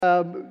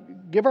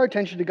give our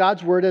attention to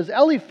God's Word, as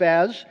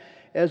Eliphaz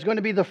is going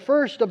to be the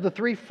first of the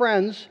three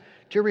friends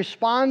to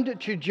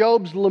respond to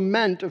Job's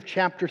lament of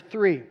chapter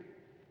 3.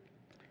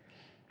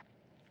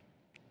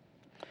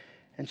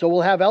 And so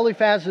we'll have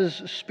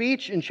Eliphaz's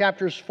speech in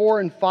chapters 4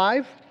 and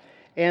 5,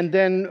 and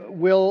then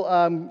we'll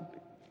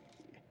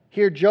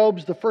hear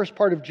the first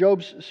part of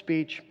Job's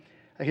speech,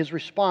 his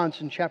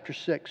response in chapter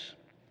 6.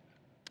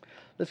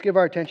 Let's give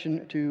our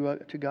attention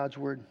to God's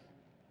Word.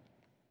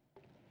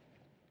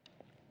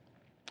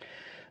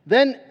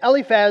 Then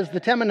Eliphaz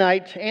the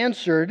Temanite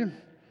answered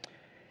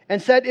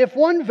and said, "If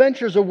one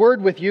ventures a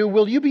word with you,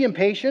 will you be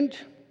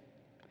impatient?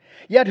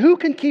 Yet who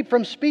can keep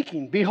from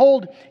speaking?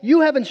 Behold,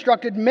 you have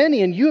instructed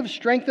many, and you have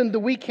strengthened the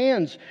weak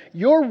hands.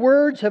 Your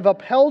words have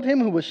upheld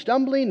him who was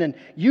stumbling, and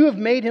you have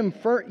made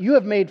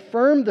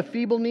firm the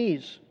feeble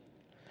knees.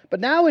 But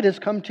now it has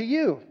come to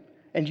you,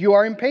 and you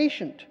are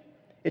impatient.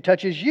 It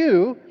touches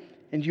you,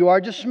 and you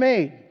are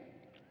dismayed.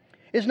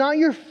 Is not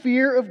your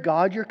fear of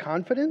God your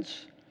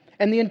confidence,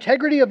 and the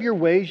integrity of your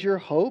ways your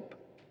hope?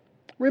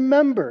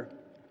 Remember,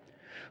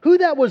 who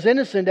that was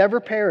innocent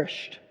ever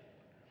perished?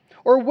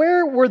 Or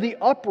where were the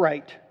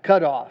upright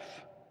cut off?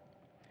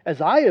 As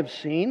I have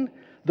seen,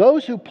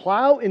 those who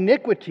plow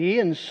iniquity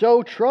and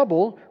sow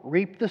trouble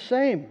reap the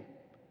same.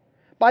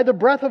 By the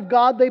breath of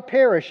God they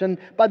perish, and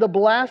by the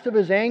blast of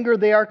His anger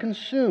they are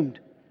consumed.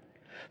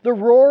 The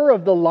roar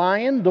of the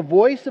lion, the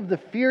voice of the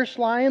fierce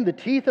lion, the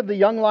teeth of the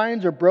young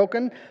lions are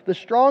broken. The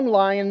strong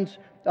lions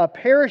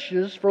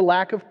perishes for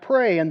lack of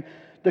prey, and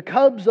the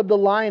cubs of the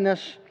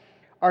lioness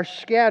are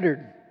scattered."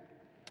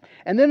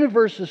 And then in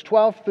verses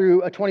 12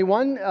 through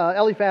 21,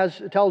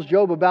 Eliphaz tells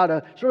Job about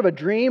a sort of a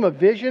dream, a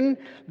vision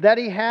that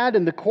he had.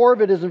 And the core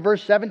of it is in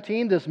verse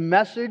 17, this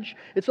message.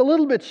 It's a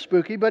little bit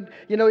spooky, but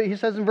he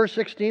says in verse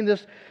 16,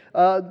 this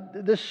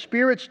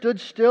spirit stood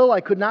still. I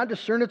could not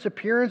discern its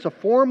appearance. A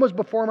form was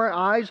before my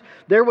eyes.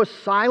 There was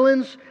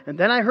silence, and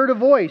then I heard a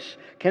voice.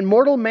 Can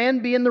mortal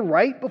man be in the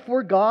right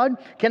before God?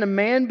 Can a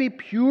man be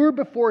pure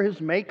before his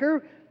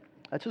Maker?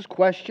 That's his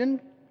question.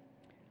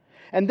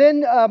 And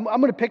then I'm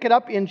going to pick it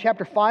up in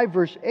chapter 5,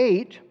 verse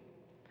 8,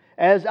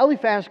 as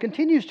Eliphaz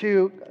continues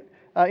to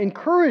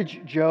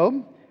encourage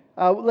Job.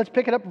 Let's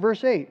pick it up in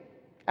verse 8.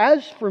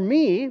 "As for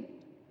me,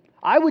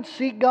 I would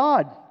seek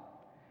God,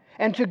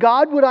 and to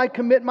God would I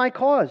commit my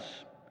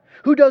cause,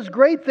 who does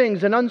great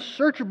things and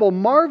unsearchable,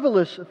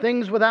 marvelous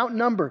things without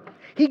number.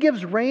 He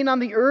gives rain on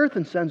the earth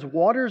and sends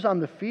waters on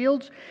the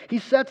fields. He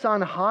sets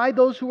on high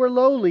those who are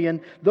lowly,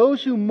 and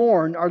those who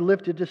mourn are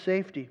lifted to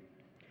safety.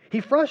 He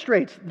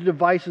frustrates the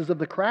devices of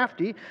the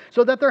crafty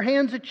so that their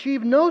hands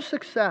achieve no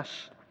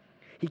success.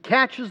 He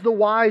catches the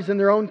wise in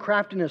their own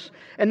craftiness,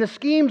 and the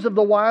schemes of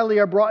the wily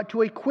are brought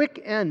to a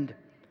quick end.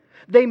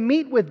 They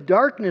meet with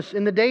darkness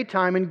in the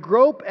daytime and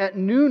grope at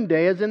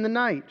noonday as in the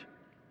night.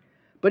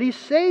 But He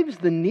saves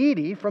the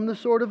needy from the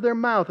sword of their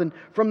mouth and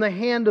from the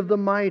hand of the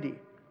mighty.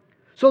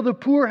 So the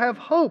poor have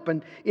hope,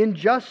 and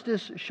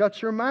injustice shuts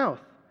her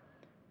mouth.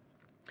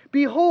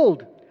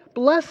 Behold,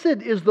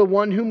 blessed is the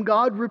one whom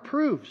God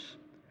reproves.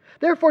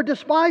 Therefore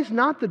despise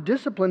not the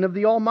discipline of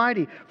the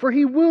Almighty, for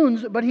He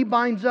wounds, but He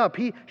binds up.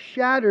 He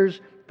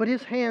shatters, but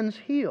His hands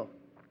heal.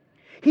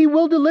 He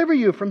will deliver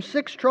you from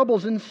 6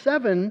 troubles. In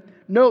 7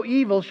 no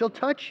evil shall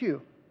touch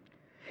you.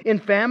 In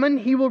famine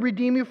He will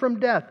redeem you from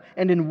death,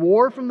 and in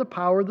war from the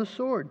power of the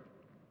sword.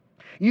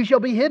 You shall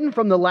be hidden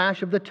from the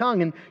lash of the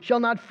tongue, and shall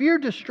not fear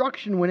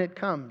destruction when it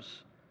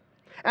comes.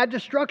 At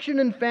destruction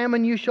and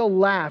famine you shall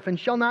laugh, and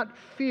shall not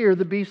fear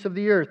the beasts of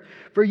the earth.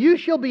 For you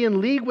shall be in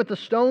league with the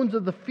stones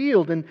of the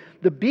field, and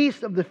the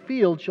beasts of the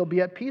field shall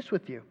be at peace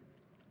with you.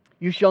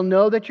 You shall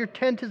know that your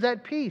tent is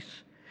at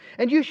peace,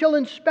 and you shall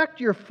inspect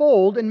your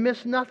fold and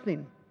miss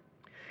nothing.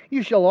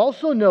 You shall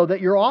also know that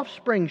your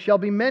offspring shall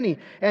be many,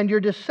 and your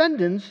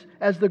descendants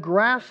as the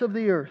grass of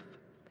the earth.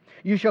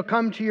 You shall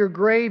come to your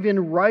grave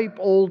in ripe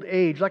old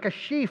age, like a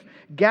sheaf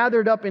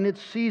gathered up in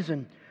its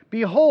season.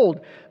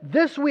 Behold,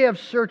 this we have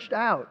searched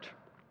out.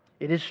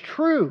 It is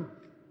true.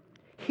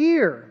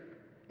 Hear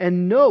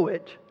and know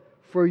it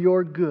for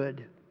your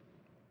good."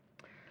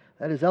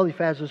 That is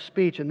Eliphaz's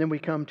speech, and then we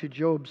come to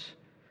Job's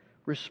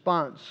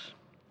response.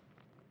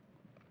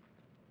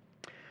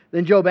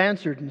 Then Job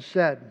answered and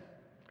said,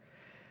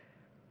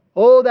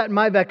 "Oh, that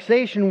my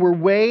vexation were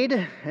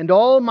weighed, and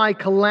all my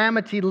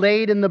calamity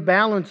laid in the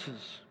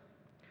balances.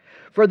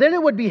 For then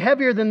it would be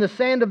heavier than the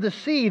sand of the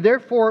sea.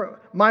 Therefore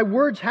my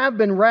words have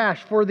been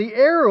rash, for the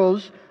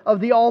arrows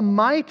of the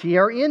Almighty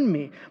are in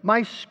me.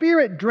 My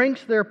spirit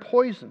drinks their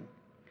poison.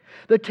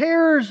 The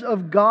terrors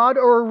of God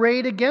are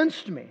arrayed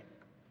against me.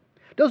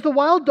 Does the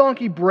wild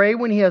donkey bray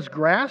when he has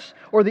grass,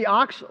 or the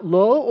ox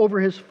low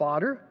over his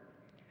fodder?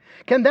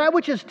 Can that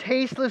which is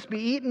tasteless be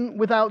eaten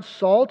without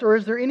salt, or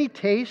is there any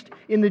taste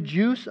in the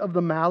juice of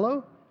the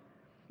mallow?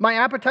 My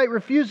appetite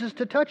refuses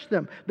to touch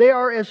them. They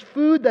are as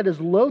food that is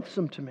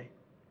loathsome to me.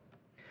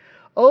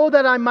 Oh,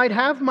 that I might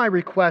have my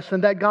request,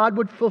 and that God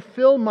would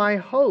fulfill my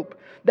hope,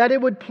 that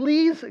it would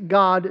please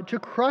God to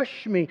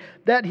crush me,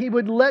 that He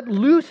would let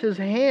loose His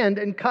hand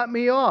and cut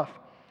me off.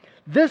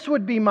 This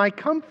would be my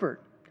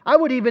comfort. I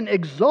would even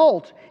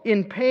exult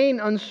in pain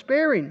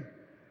unsparing,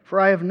 for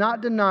I have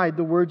not denied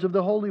the words of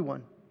the Holy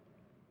One.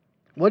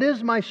 What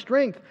is my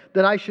strength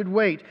that I should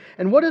wait?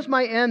 And what is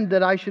my end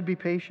that I should be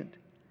patient?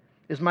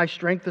 Is my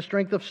strength the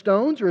strength of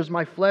stones, or is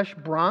my flesh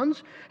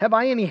bronze? Have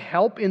I any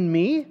help in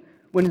me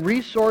when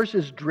resource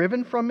is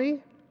driven from me?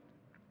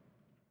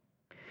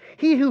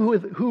 He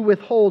who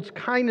withholds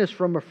kindness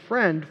from a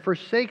friend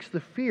forsakes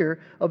the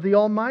fear of the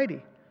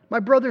Almighty. My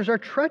brothers are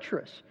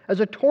treacherous as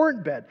a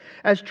torrent bed,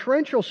 as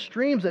torrential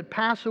streams that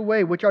pass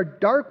away, which are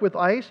dark with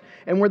ice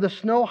and where the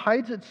snow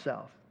hides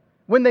itself.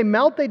 When they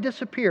melt, they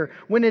disappear.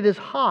 When it is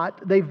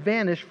hot, they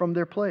vanish from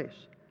their place.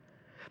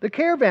 The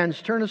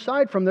caravans turn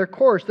aside from their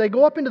course. They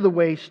go up into the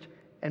waste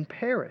and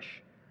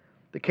perish.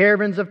 The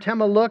caravans of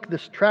Temeluk, the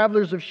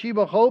travelers of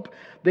Sheba hope.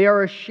 They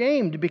are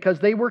ashamed because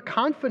they were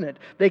confident.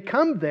 They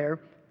come there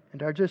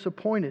and are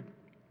disappointed.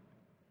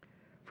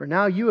 For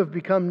now you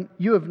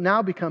have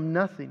now become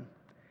nothing.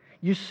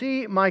 You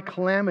see my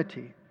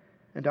calamity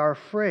and are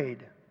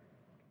afraid.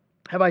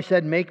 Have I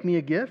said, make me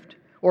a gift?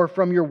 Or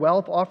from your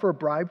wealth offer a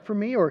bribe for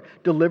me? Or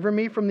deliver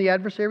me from the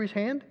adversary's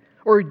hand?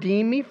 Or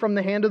redeem me from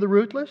the hand of the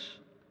ruthless?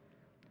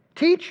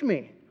 Teach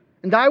me,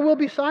 and I will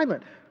be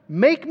silent.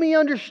 Make me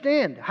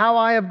understand how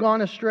I have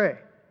gone astray.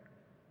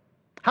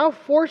 How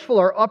forceful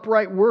are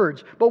upright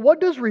words, but what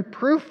does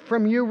reproof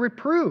from you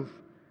reprove?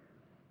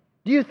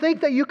 Do you think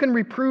that you can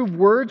reprove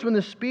words when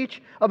the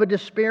speech of a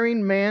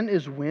despairing man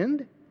is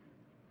wind?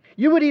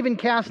 You would even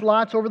cast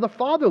lots over the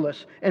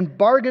fatherless and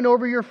bargain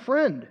over your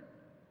friend.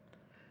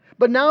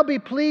 But now be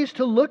pleased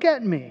to look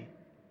at me,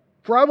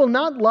 for I will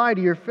not lie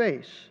to your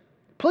face.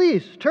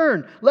 Please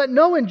turn, let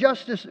no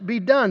injustice be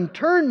done.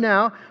 Turn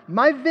now,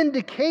 my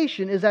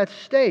vindication is at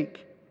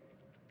stake.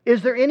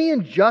 Is there any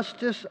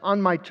injustice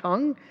on my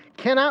tongue?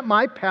 Cannot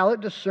my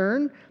palate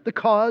discern the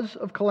cause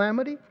of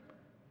calamity?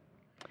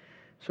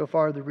 So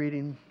far, the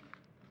reading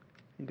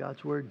in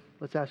God's Word.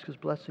 Let's ask His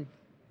blessing.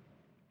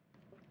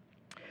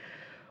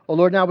 Oh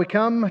Lord, now we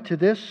come to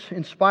this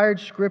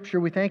inspired Scripture.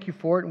 We thank You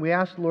for it, and we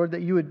ask, Lord,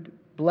 that You would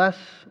bless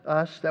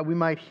us, that we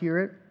might hear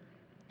it.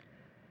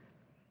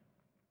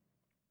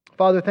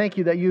 Father, thank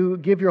You that You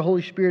give Your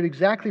Holy Spirit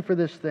exactly for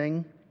this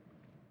thing.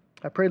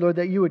 I pray, Lord,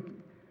 that You would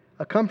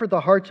comfort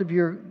the hearts of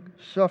Your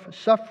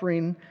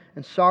suffering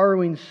and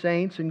sorrowing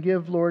saints and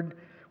give, Lord,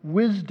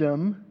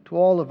 wisdom to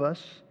all of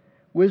us.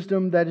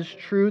 Wisdom that is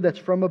true, that's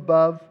from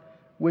above.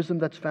 Wisdom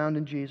that's found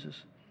in Jesus.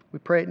 We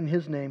pray it in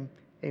His name.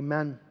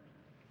 Amen.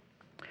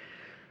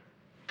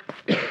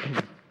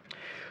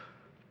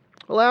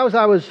 Well, as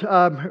I was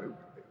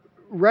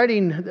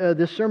writing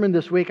this sermon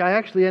this week, I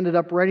actually ended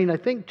up writing, I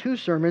think, 2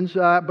 sermons,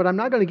 but I'm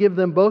not going to give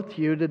them both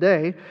to you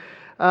today.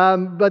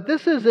 But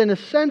this is, in a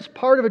sense,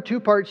 part of a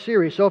 2-part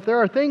series. So if there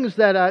are things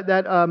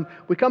that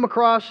we come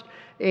across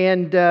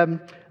and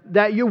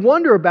that you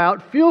wonder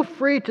about, feel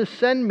free to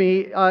send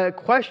me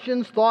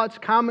questions, thoughts,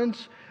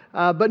 comments.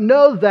 But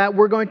know that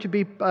we're going to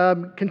be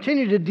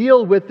continue to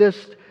deal with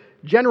this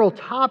general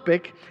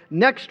topic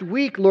next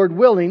week, Lord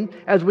willing,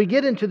 as we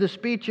get into the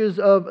speech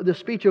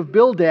of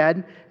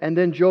Bildad and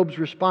then Job's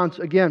response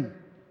again.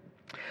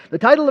 The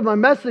title of my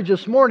message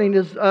this morning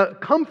is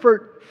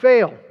Comfort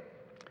Fail.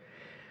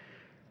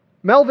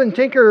 Melvin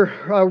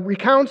Tinker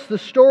recounts the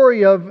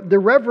story of the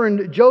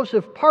Reverend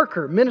Joseph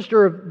Parker,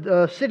 minister of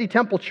the City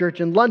Temple Church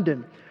in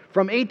London,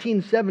 from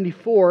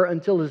 1874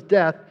 until his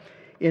death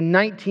in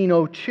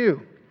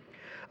 1902.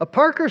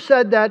 Parker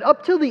said that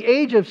up till the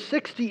age of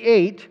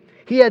 68,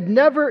 he had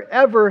never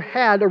ever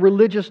had a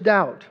religious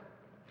doubt.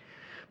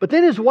 But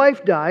then his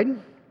wife died,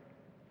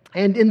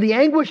 and in the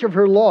anguish of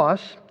her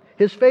loss,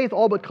 his faith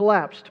all but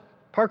collapsed.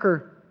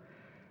 Parker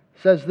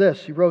says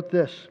this, he wrote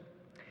this.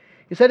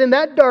 He said, "In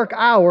that dark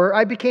hour,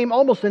 I became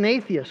almost an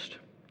atheist,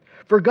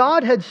 for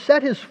God had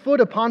set His foot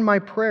upon my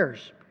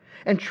prayers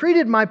and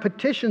treated my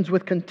petitions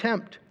with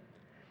contempt.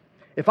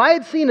 If I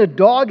had seen a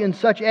dog in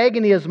such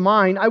agony as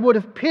mine, I would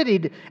have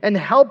pitied and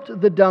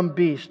helped the dumb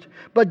beast.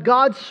 But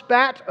God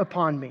spat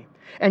upon me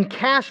and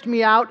cast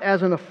me out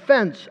as an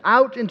offense,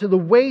 out into the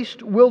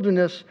waste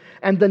wilderness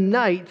and the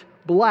night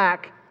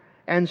black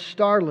and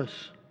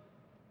starless."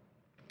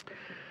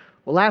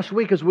 Well, last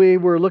week as we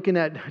were looking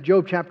at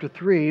Job chapter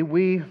 3,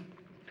 we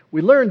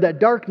learned that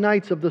dark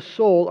nights of the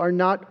soul are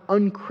not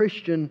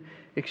unchristian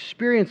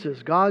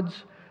experiences.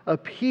 God's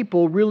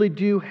people really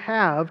do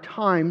have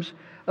times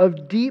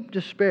of deep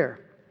despair.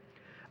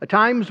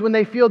 Times when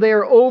they feel they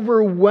are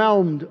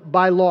overwhelmed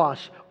by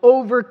loss,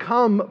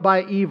 overcome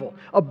by evil,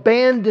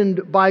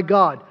 abandoned by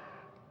God.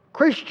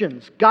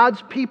 Christians,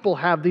 God's people,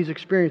 have these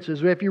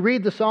experiences. If you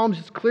read the Psalms,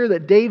 it's clear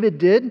that David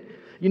did.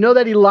 You know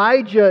that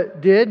Elijah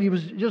did. He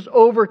was just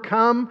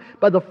overcome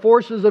by the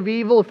forces of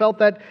evil. Felt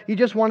that he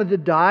just wanted to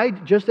die,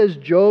 just as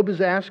Job is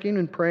asking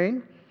and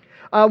praying.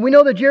 We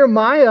know that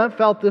Jeremiah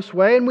felt this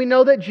way, and we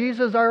know that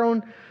Jesus, our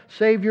own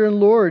Savior and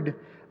Lord,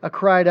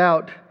 cried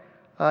out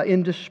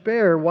in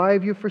despair, "Why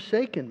have you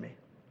forsaken me?"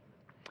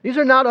 These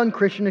are not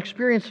unchristian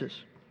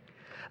experiences.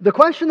 The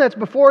question that's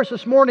before us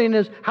this morning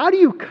is, how do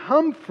you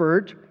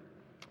comfort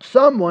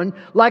Someone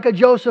like a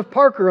Joseph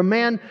Parker, a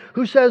man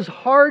who says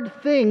hard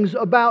things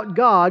about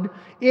God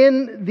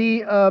in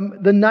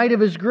the night of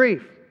his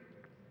grief.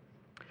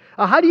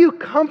 How do you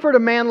comfort a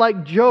man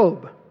like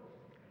Job?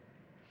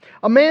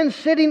 A man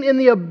sitting in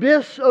the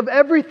abyss of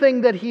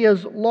everything that he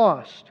has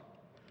lost.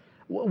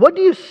 What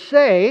do you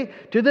say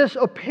to this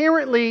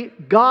apparently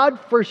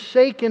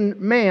God-forsaken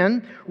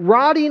man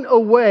rotting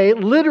away,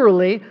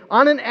 literally,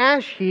 on an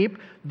ash heap,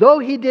 though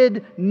he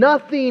did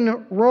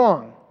nothing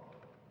wrong?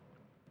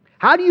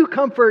 How do you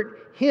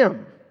comfort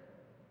him?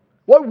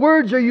 What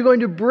words are you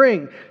going to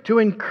bring to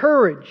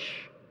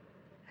encourage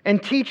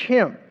and teach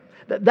him?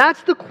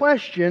 That's the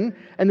question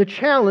and the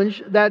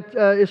challenge that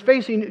is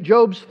facing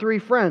Job's three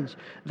friends.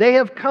 They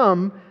have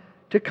come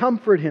to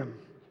comfort him.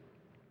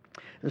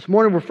 This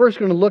morning we're first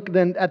going to look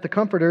then at the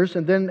comforters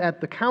and then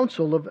at the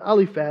counsel of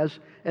Eliphaz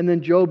and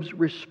then Job's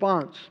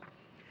response.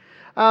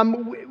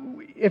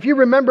 If you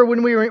remember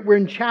when we were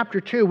in chapter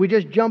 2, we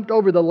just jumped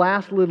over the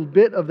last little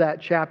bit of that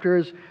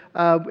chapter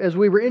as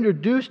we were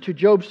introduced to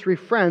Job's three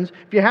friends.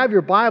 If you have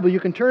your Bible, you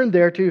can turn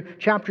there to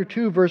chapter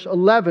 2, verse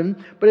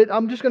 11. But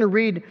I'm just going to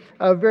read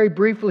very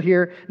briefly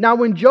here. Now,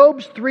 when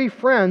Job's three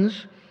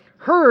friends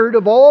heard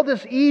of all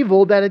this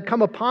evil that had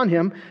come upon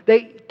him,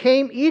 they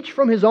came each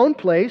from his own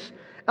place,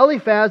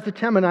 Eliphaz the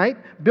Temanite,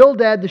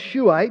 Bildad the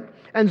Shuhite,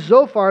 and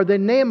Zophar the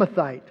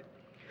Naamathite.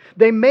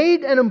 They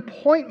made an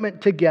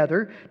appointment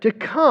together to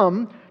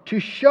come to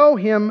show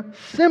him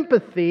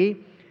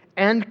sympathy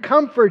and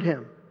comfort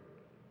him.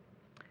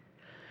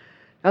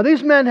 Now,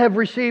 these men have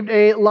received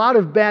a lot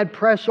of bad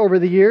press over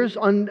the years.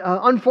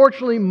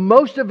 Unfortunately,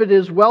 most of it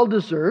is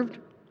well-deserved.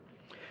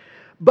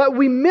 But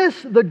we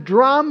miss the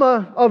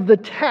drama of the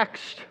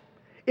text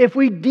if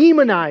we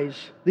demonize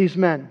these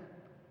men.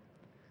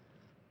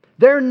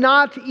 They're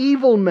not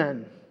evil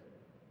men.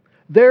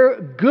 They're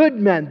good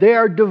men. They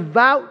are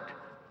devout,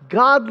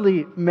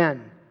 godly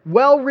men,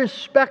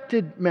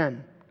 well-respected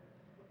men.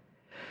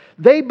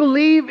 They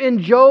believe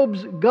in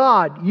Job's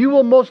God. You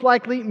will most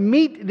likely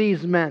meet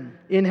these men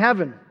in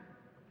heaven.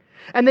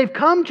 And they've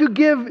come to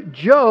give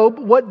Job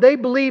what they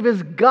believe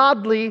is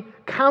godly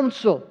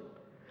counsel.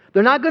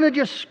 They're not going to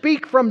just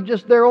speak from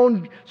just their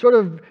own sort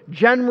of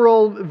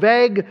general,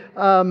 vague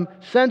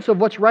sense of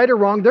what's right or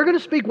wrong. They're going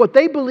to speak what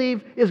they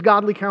believe is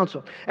godly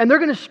counsel. And they're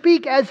going to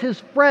speak as his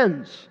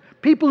friends,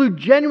 people who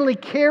genuinely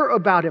care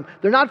about him.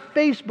 They're not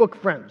Facebook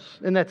friends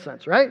in that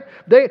sense, right?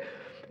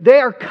 They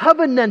are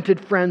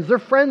covenanted friends. They're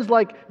friends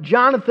like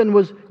Jonathan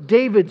was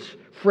David's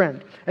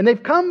friend. And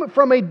they've come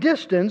from a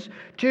distance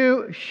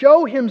to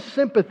show him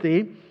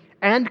sympathy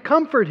and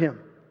comfort him.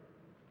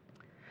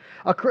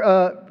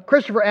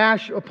 Christopher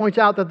Ash points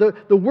out that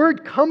the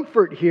word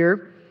comfort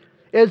here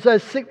is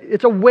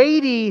it's a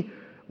weighty,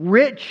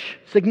 rich,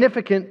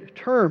 significant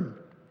term.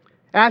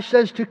 Ash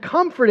says to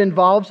comfort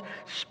involves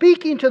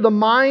speaking to the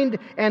mind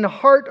and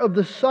heart of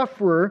the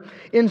sufferer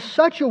in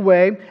such a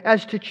way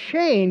as to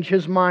change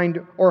his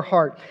mind or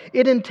heart.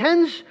 It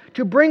intends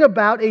to bring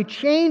about a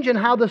change in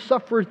how the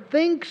sufferer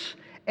thinks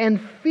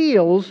and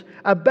feels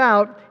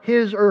about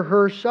his or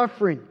her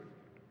suffering.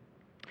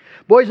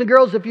 Boys and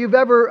girls, if you've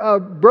ever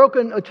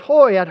broken a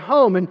toy at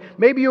home and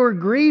maybe you were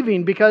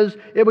grieving because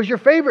it was your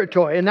favorite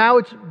toy and now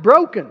it's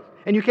broken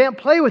and you can't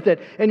play with it,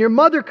 and your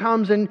mother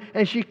comes and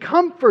she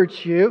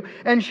comforts you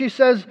and she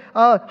says,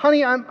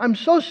 honey, I'm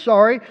so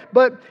sorry,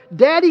 but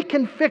Daddy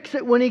can fix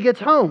it when he gets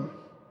home.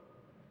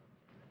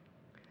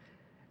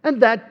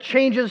 And that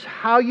changes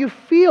how you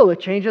feel. It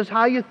changes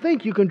how you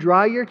think. You can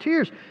dry your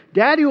tears.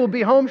 Daddy will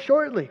be home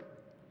shortly.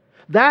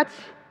 That's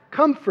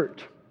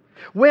comfort.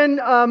 When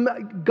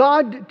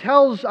God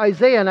tells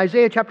Isaiah in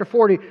Isaiah chapter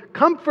 40,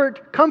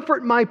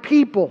 comfort my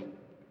people,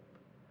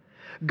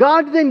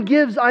 God then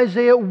gives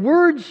Isaiah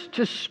words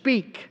to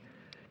speak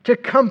to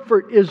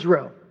comfort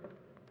Israel.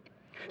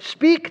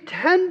 Speak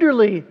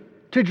tenderly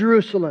to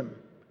Jerusalem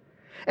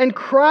and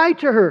cry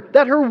to her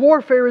that her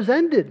warfare is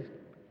ended,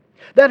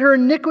 that her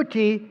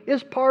iniquity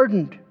is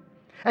pardoned,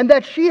 and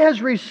that she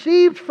has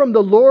received from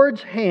the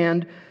Lord's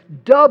hand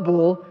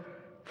double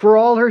for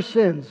all her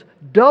sins,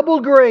 double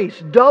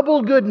grace,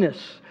 double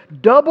goodness,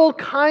 double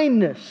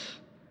kindness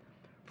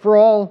for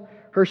all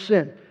her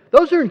sin.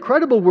 Those are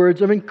incredible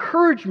words of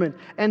encouragement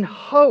and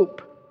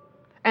hope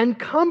and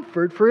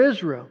comfort for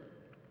Israel.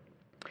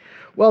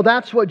 Well,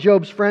 that's what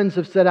Job's friends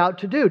have set out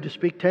to do, to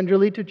speak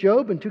tenderly to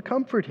Job and to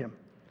comfort him,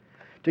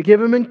 to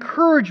give him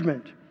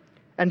encouragement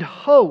and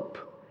hope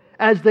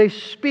as they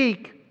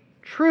speak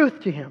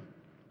truth to him.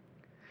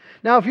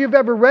 Now, if you've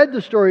ever read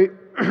the story,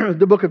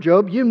 the book of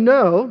Job, you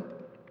know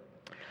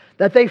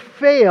that they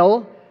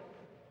fail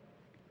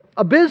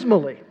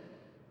abysmally.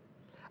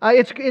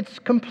 It's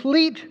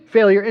complete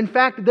failure. In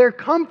fact, their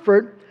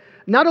comfort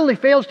not only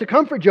fails to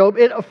comfort Job,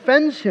 it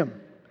offends him.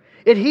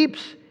 It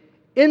heaps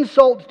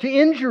insult to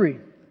injury.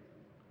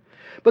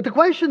 But the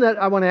question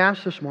that I want to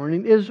ask this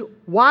morning is,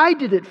 why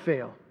did it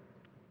fail?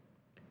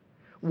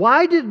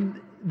 Why did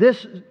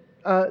this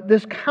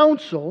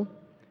counsel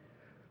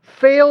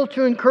fail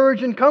to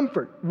encourage and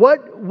comfort?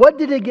 What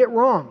did it get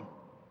wrong?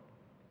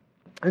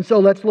 And so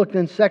let's look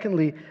then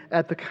secondly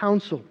at the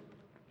counsel.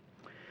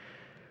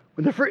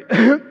 When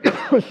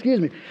excuse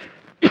me.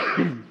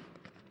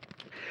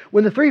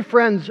 When the three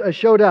friends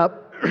showed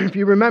up, if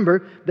you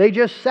remember, they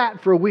just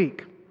sat for a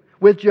week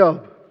with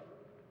Job.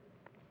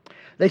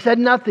 They said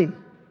nothing.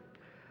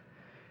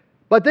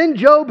 But then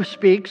Job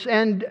speaks,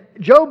 and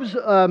Job's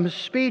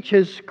speech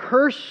is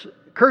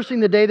cursing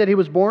the day that he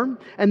was born,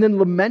 and then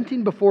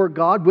lamenting before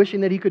God,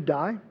 wishing that he could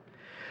die.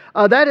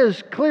 That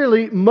is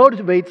clearly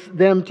motivates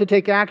them to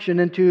take action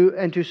and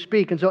to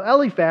speak. And so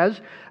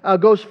Eliphaz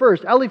goes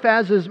first.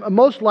 Eliphaz is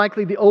most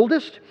likely the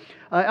oldest.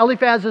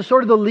 Eliphaz is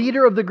sort of the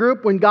leader of the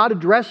group. When God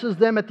addresses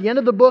them at the end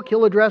of the book,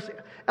 he'll address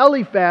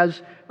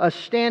Eliphaz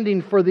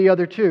standing for the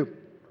other two.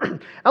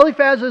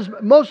 Eliphaz is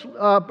most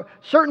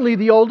certainly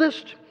the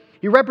oldest.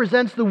 He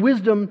represents the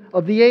wisdom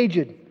of the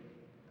aged.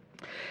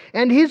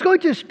 And he's going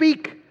to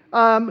speak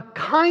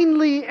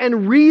kindly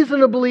and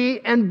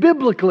reasonably and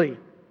biblically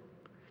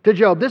to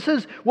Job.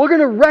 We're going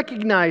to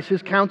recognize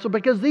his counsel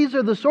because these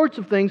are the sorts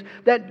of things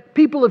that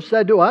people have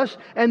said to us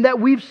and that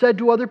we've said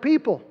to other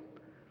people.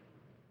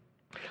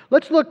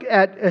 Let's look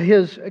at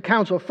his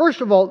counsel. First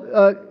of all,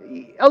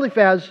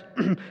 Eliphaz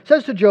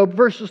says to Job,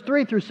 verses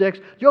 3 through 6,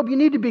 Job, you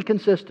need to be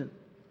consistent.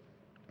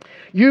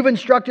 You've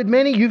instructed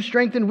many, you've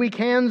strengthened weak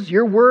hands,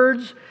 your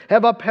words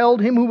have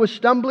upheld him who was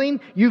stumbling,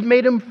 you've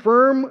made him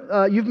firm,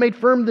 you've made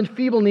firm the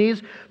feeble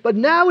knees, but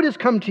now it has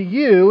come to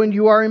you and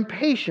you are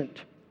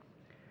impatient.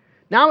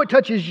 Now it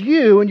touches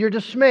you and you're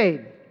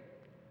dismayed.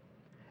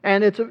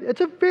 And it's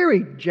a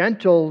very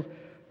gentle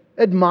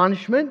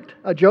admonishment.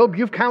 Job,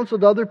 you've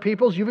counseled other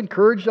peoples, you've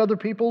encouraged other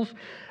peoples,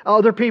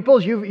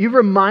 you've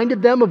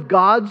reminded them of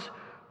God's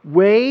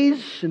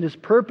ways and His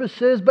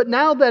purposes, but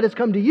now that it's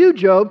come to you,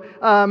 Job,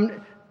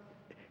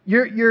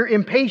 you're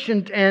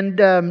impatient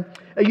and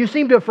you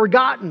seem to have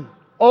forgotten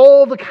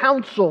all the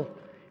counsel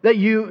that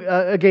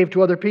you gave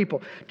to other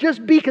people.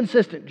 Just be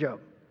consistent, Job.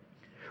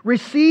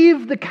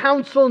 Receive the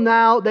counsel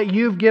now that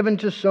you've given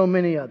to so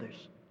many others.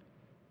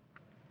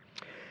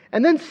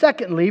 And then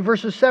secondly,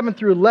 verses 7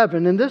 through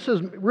 11, and this is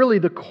really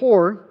the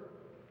core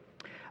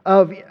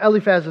of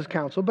Eliphaz's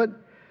counsel, but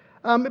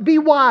be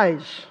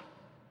wise.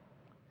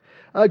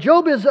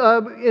 Job is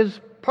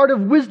part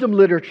of wisdom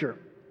literature.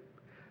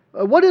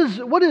 What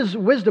is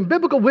wisdom?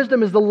 Biblical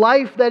wisdom is the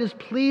life that is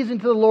pleasing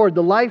to the Lord,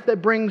 the life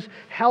that brings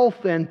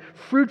health and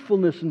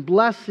fruitfulness and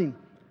blessing.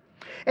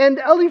 And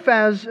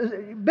Eliphaz,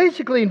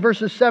 basically in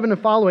verses 7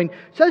 and following,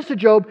 says to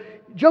Job,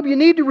 Job, you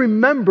need to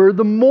remember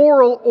the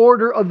moral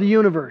order of the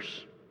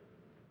universe.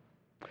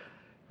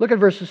 Look at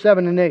verses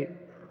 7 and 8.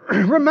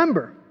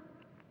 Remember,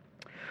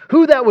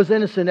 who that was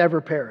innocent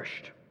ever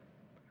perished?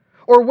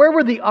 Or where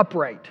were the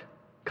upright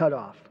cut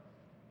off?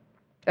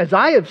 As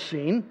I have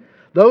seen,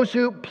 those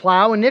who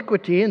plow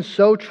iniquity and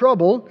sow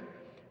trouble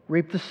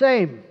reap the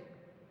same.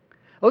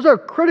 Those are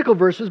critical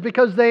verses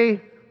because they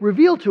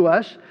reveal to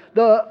us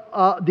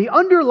the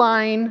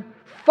underlying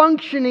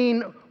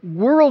functioning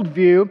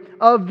worldview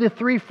of the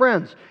three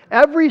friends.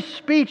 Every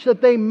speech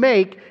that they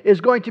make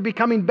is going to be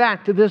coming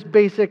back to this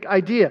basic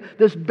idea,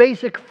 this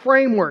basic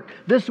framework,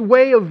 this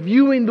way of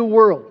viewing the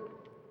world.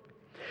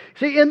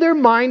 See, in their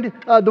mind,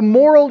 the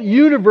moral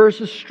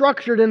universe is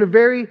structured in a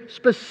very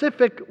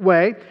specific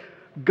way.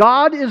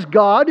 God is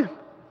God,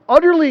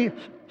 utterly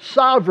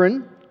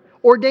sovereign,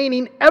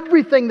 ordaining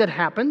everything that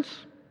happens.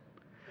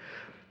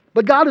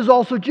 But God is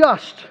also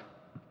just.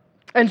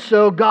 And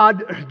so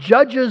God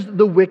judges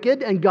the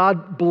wicked and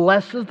God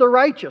blesses the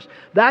righteous.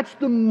 That's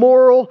the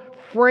moral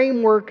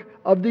framework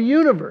of the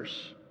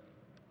universe.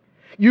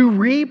 You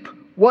reap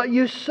what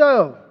you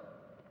sow.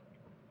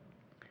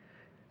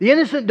 The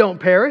innocent don't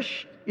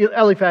perish,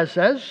 Eliphaz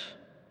says.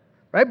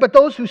 Right? But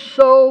those who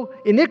sow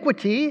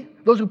iniquity,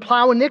 those who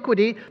plow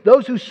iniquity,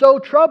 those who sow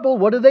trouble,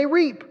 what do they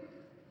reap?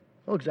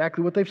 Well,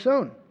 exactly what they've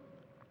sown.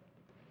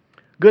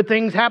 Good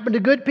things happen to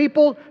good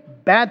people,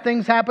 bad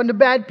things happen to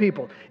bad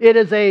people. It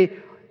is a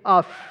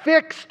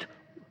fixed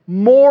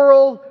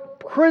moral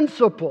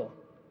principle.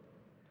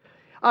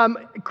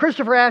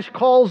 Christopher Ash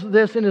calls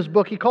this in his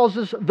book, he calls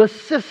this the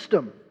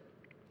system.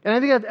 And I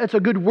think that's a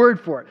good word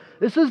for it.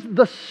 This is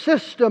the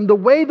system, the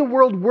way the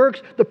world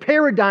works, the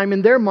paradigm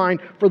in their mind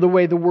for the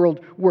way the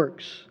world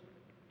works.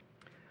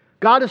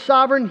 God is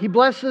sovereign. He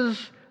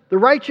blesses the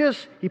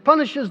righteous. He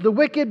punishes the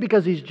wicked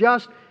because He's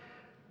just.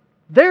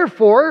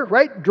 Therefore,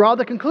 right, draw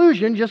the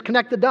conclusion, just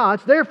connect the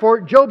dots. Therefore,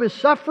 Job is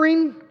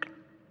suffering.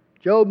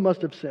 Job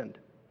must have sinned.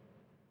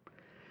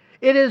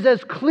 It is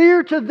as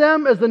clear to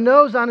them as the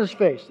nose on his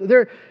face.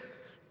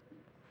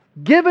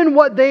 Given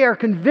what they are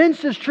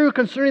convinced is true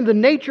concerning the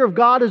nature of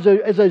God as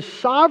a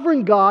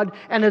sovereign God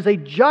and as a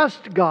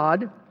just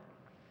God,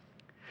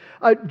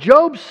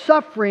 Job's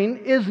suffering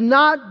is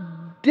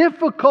not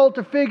difficult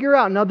to figure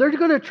out. Now, they're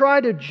going to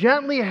try to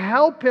gently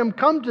help him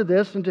come to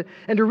this and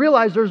to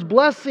realize there's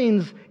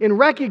blessings in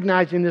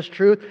recognizing this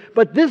truth,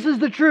 but this is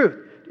the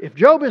truth. If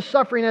Job is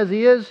suffering as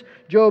he is,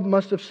 Job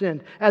must have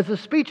sinned. As the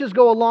speeches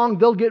go along,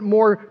 they'll get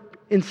more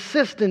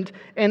insistent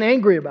and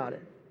angry about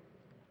it.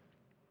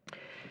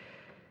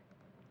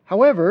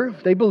 However,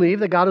 they believe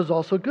that God is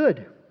also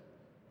good.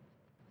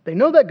 They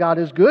know that God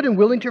is good and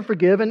willing to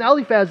forgive, and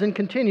Eliphaz then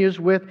continues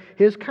with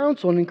his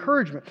counsel and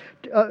encouragement.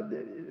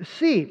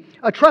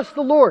 Trust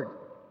the Lord.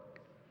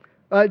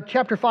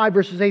 Chapter 5,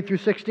 verses 8 through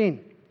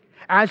 16.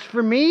 As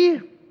for me,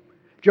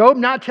 Job,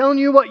 not telling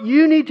you what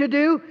you need to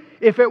do.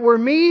 If it were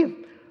me,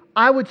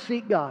 I would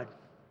seek God.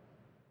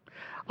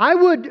 I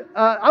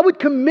would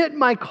commit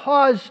my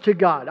cause to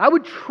God. I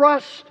would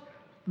trust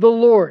the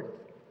Lord.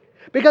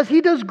 Because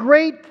He does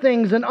great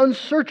things and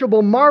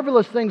unsearchable,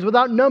 marvelous things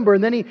without number.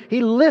 And then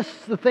He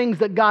lists the things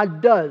that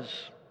God does.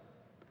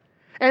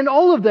 And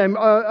all of them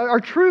are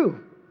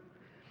true.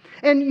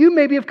 And you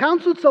maybe have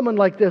counseled someone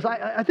like this.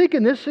 I think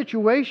in this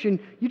situation,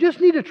 you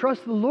just need to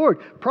trust the Lord.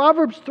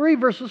 Proverbs 3,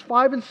 verses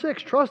 5 and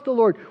 6. Trust the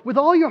Lord with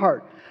all your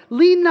heart.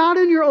 Lean not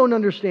in your own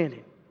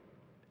understanding.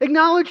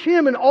 Acknowledge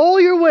Him in all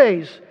your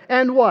ways.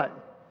 And what?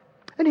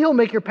 And He'll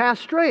make your path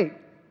straight.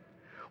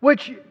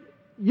 Which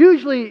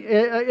usually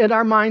in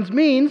our minds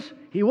means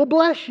He will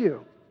bless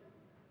you.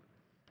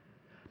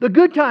 The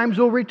good times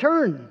will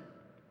return.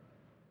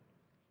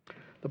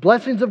 The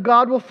blessings of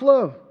God will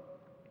flow.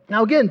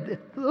 Now again,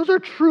 those are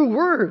true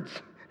words.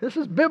 This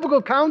is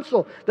biblical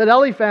counsel that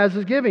Eliphaz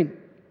is giving.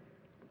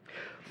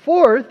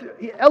 Fourth,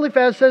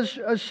 Eliphaz says,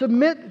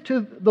 submit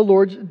to the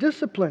Lord's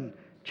discipline.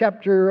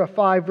 Chapter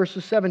 5,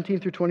 verses 17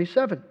 through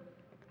 27.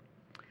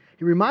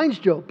 He reminds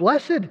Job,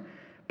 blessed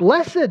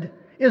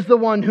is the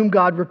one whom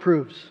God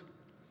reproves.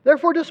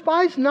 Therefore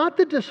despise not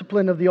the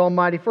discipline of the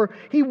Almighty, for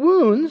He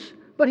wounds,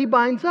 but He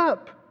binds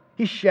up.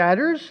 He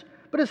shatters,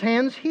 but His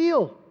hands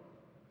heal.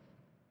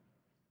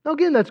 Now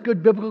again, that's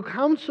good biblical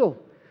counsel.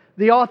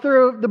 The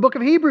author of the book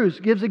of Hebrews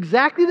gives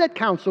exactly that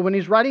counsel when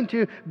he's writing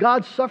to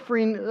God's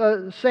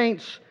suffering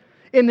saints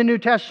in the New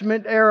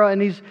Testament era.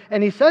 And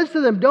he says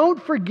to them,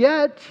 don't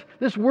forget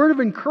this word of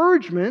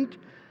encouragement.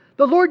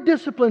 The Lord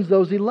disciplines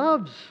those He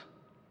loves.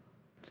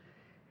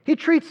 He's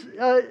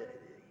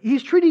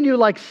treating you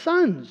like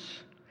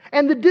sons.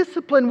 And the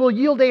discipline will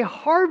yield a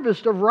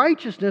harvest of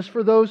righteousness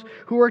for those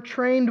who are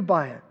trained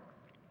by it.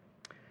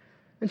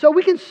 And so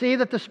we can see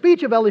that the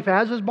speech of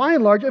Eliphaz is by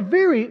and large a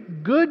very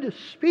good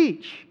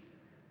speech.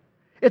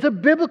 It's a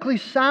biblically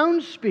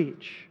sound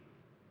speech.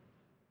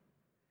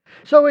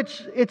 So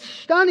it's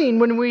stunning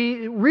when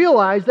we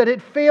realize that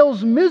it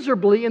fails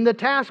miserably in the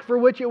task for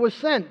which it was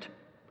sent.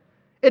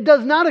 It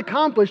does not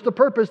accomplish the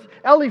purpose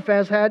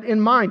Eliphaz had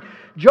in mind.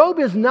 Job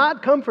is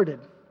not comforted.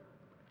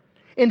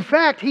 In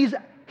fact, he's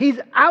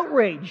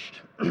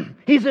outraged.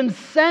 He's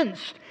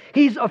incensed.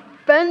 He's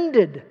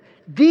offended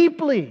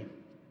deeply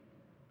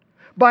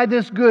by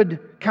this good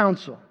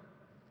counsel.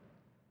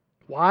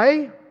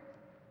 Why?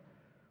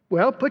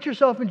 Well, put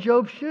yourself in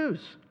Job's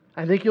shoes.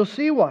 I think you'll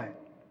see why.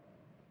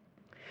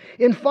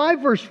 In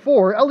 5 verse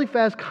 4,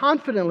 Eliphaz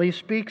confidently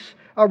speaks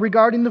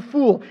regarding the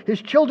fool.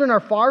 His children are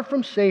far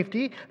from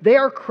safety. They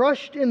are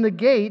crushed in the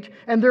gate,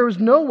 and there is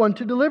no one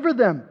to deliver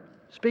them.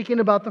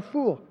 Speaking about the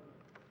fool.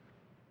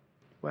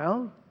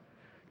 Well,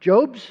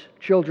 Job's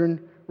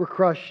children were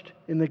crushed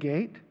in the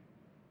gate.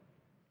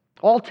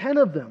 All 10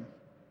 of them.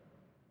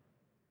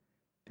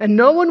 And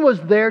no one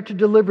was there to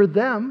deliver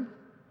them.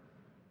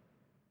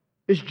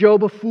 Is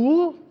Job a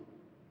fool?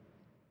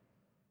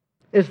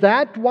 Is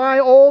that why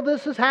all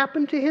this has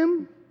happened to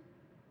him?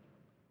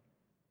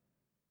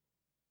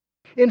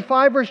 In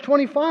 5 verse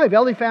 25,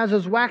 Eliphaz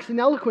is waxing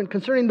eloquent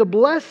concerning the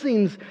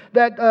blessings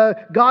that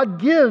God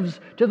gives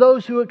to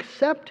those who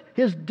accept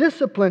His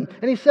discipline.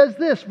 And he says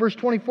this, verse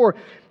 24,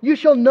 you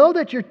shall know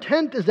that your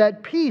tent is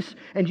at peace,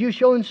 and you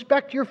shall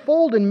inspect your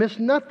fold and miss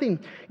nothing.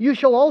 You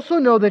shall also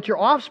know that your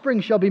offspring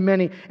shall be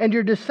many, and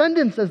your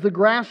descendants as the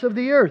grass of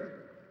the earth.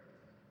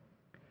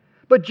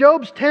 But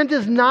Job's tent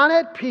is not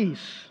at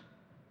peace.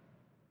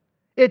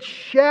 It's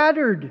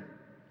shattered.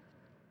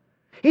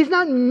 He's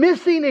not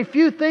missing a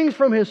few things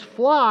from his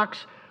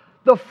flocks.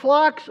 The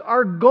flocks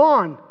are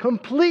gone,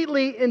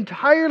 completely,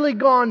 entirely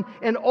gone,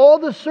 and all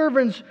the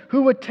servants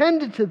who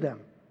attended to them.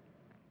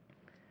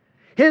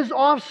 His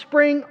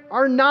offspring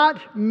are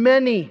not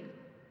many.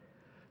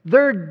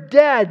 They're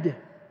dead.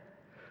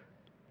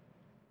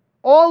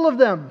 All of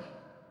them.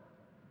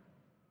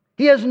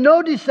 He has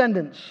no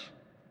descendants.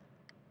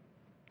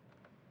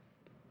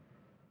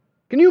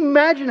 Can you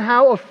imagine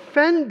how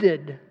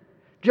offended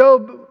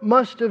Job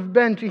must have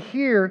been to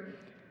hear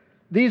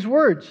these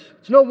words?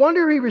 It's no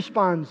wonder he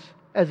responds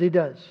as he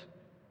does.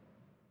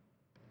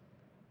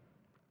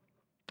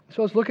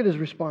 So let's look at his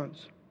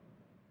response.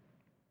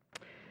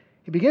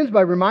 He begins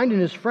by reminding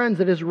his friends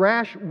that his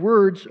rash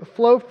words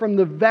flow from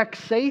the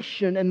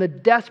vexation and the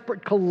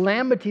desperate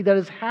calamity that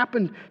has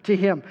happened to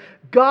him.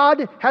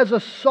 God has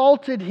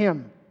assaulted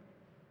him.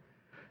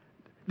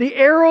 The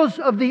arrows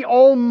of the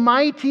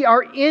Almighty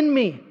are in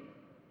me,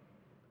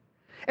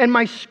 and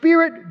my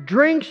spirit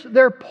drinks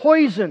their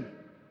poison.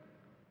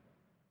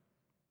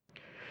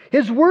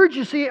 His words,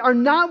 you see, are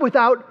not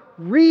without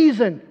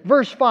reason.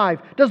 Verse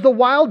 5, does the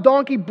wild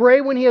donkey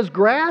bray when he has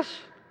grass?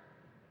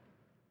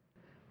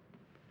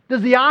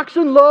 Does the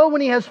oxen low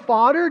when he has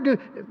fodder?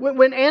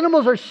 When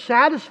animals are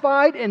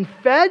satisfied and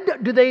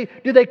fed, do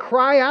they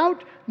cry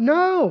out?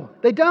 No,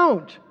 they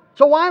don't.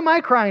 So why am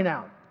I crying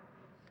out?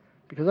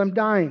 because I'm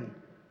dying.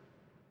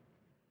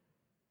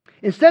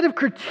 Instead of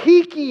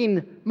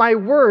critiquing my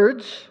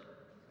words,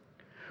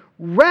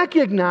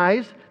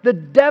 recognize the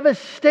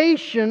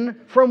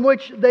devastation from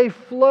which they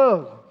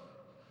flow.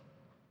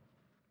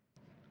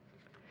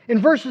 In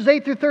verses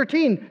 8 through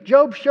 13,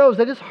 Job shows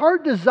that his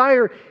heart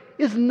desire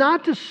is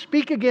not to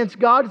speak against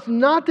God. It's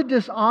not to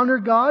dishonor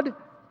God.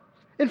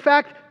 In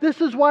fact, this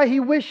is why he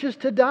wishes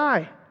to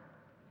die.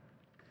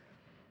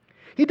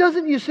 He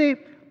doesn't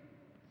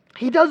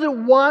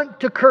want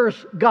to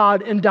curse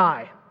God and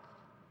die,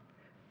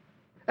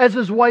 as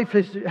his wife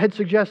had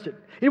suggested.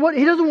 He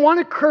doesn't want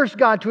to curse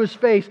God to his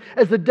face,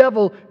 as the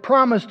devil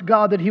promised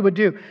God that he would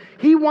do.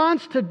 He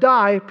wants to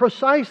die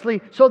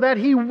precisely so that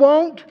he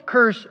won't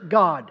curse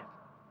God.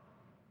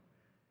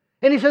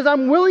 And he says,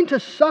 I'm willing to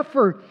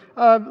suffer.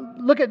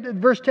 Look at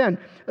verse 10.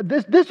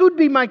 This would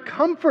be my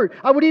comfort.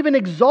 I would even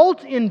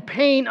exult in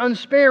pain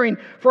unsparing,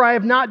 for I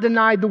have not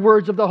denied the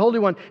words of the Holy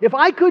One. If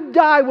I could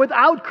die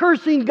without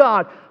cursing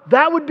God,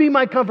 that would be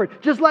my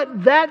comfort. Just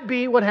let that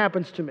be what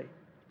happens to me.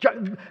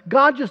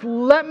 God, just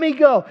let me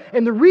go.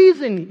 And the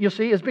reason, you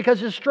see, is because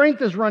his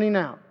strength is running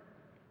out.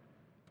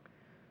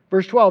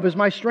 Verse 12, is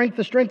my strength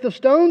the strength of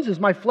stones? Is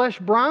my flesh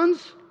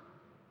bronze?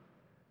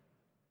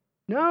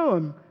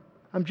 No,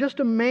 I'm just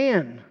a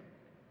man.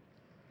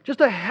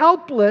 Just a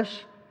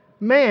helpless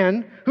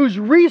man whose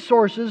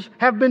resources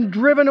have been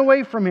driven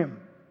away from him.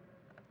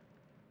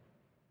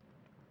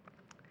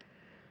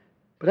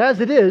 But as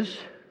it is,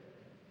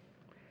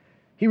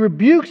 he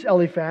rebukes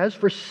Eliphaz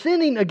for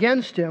sinning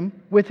against him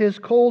with his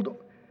cold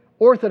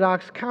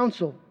orthodox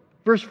counsel.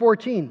 Verse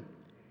 14,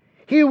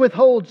 he who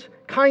withholds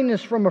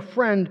kindness from a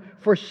friend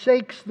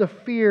forsakes the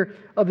fear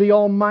of the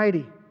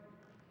Almighty.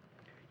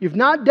 You've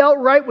not dealt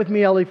right with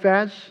me,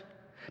 Eliphaz.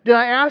 Did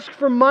I ask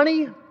for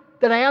money?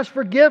 Did I ask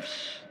for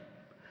gifts?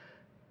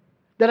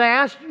 Did I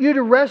ask you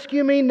to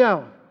rescue me?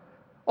 No.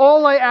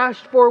 All I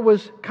asked for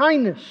was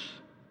kindness.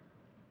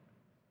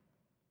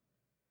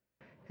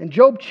 And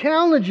Job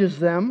challenges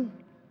them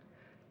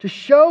to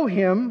show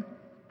him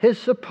his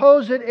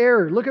supposed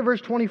error. Look at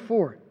verse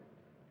 24.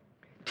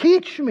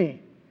 Teach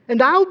me,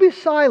 and I'll be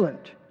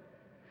silent.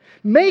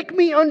 Make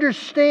me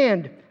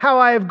understand how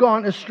I have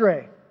gone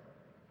astray.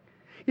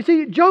 You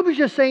see, Job is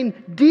just saying,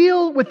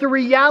 deal with the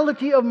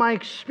reality of my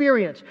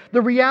experience,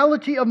 the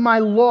reality of my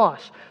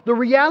loss, the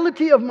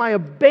reality of my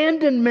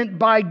abandonment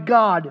by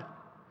God,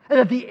 and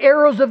that the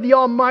arrows of the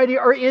Almighty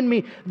are in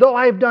me, though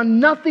I have done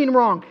nothing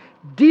wrong.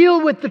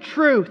 Deal with the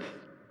truth.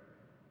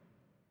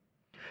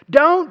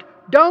 Don't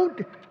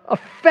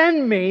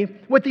offend me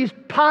with these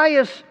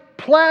pious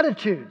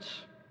platitudes.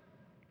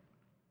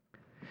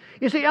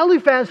 You see,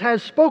 Eliphaz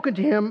has spoken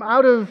to him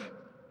out of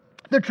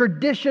the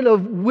tradition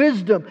of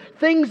wisdom,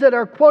 things that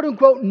are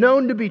quote-unquote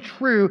known to be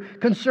true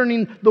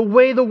concerning the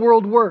way the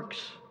world works.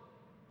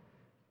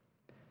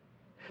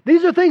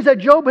 These are things that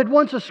Job had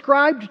once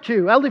ascribed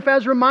to.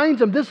 Eliphaz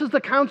reminds him, this is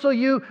the counsel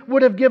you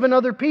would have given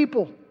other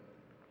people.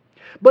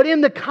 But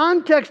in the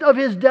context of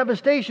his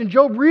devastation,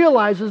 Job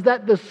realizes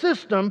that the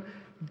system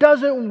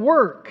doesn't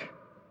work.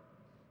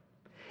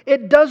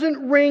 It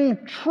doesn't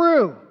ring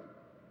true.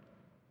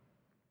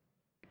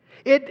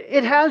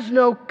 It has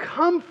no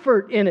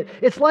comfort in it.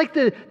 It's like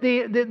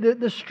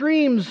the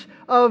streams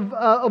of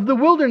the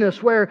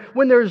wilderness, where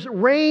when there's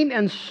rain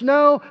and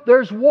snow,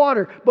 there's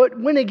water. But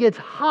when it gets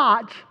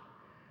hot,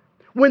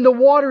 when the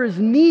water is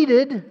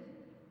needed,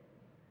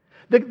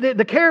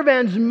 the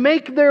caravans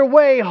make their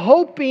way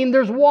hoping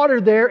there's water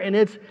there, and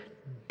it's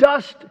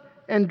dust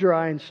and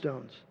dry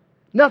stones.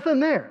 Nothing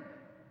there.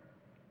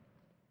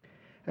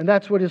 And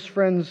that's what his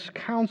friend's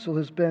counsel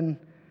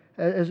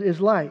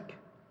is like.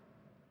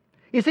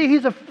 You see,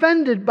 he's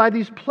offended by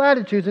these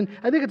platitudes, and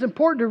I think it's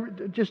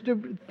important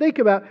to think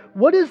about,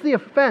 what is the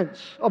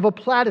offense of a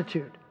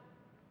platitude?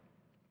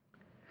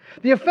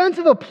 The offense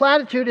of a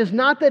platitude is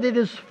not that it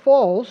is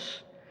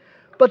false,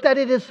 but that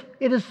it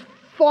is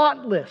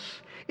thoughtless.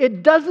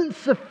 It doesn't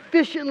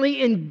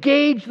sufficiently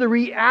engage the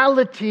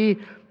reality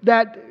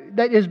that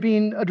is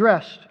being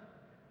addressed.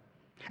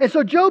 And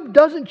so Job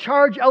doesn't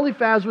charge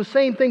Eliphaz with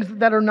saying things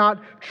that are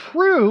not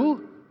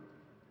true.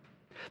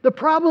 The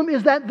problem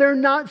is that they're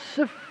not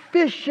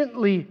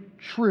sufficiently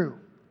true.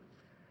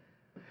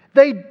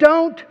 They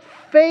don't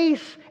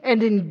face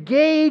and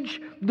engage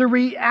the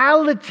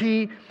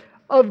reality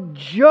of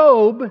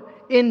Job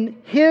in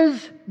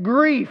his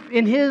grief,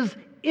 in his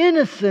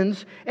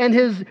innocence, and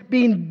his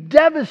being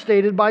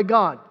devastated by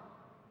God.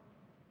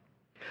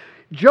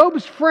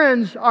 Job's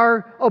friends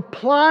are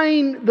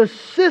applying the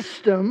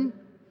system,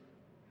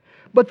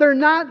 but they're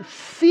not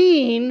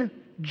seeing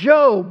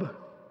Job.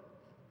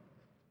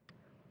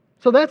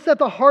 So that's at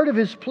the heart of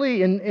his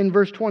plea in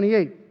verse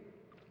 28.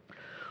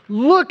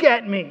 Look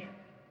at me.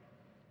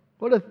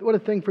 What a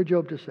thing for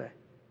Job to say.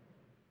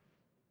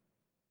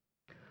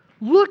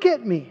 Look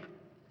at me.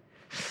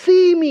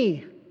 See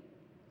me.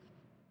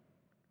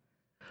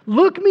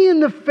 Look me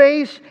in the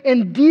face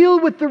and deal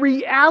with the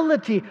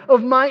reality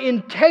of my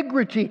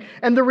integrity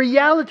and the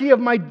reality of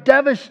my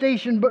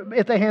devastation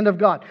at the hand of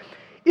God.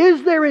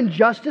 Is there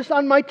injustice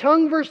on my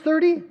tongue, verse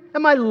 30?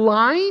 Am I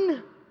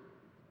lying?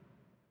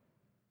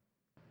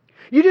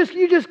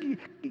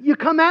 You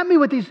come at me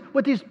with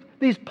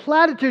these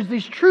platitudes,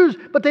 these truths,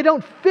 but they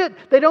don't fit.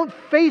 They don't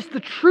face the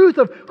truth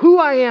of who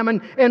I am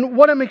and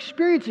what I'm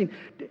experiencing.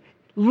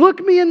 Look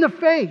me in the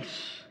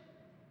face.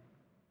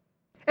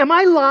 Am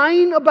I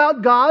lying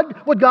about God,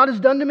 what God has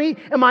done to me?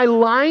 Am I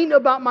lying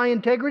about my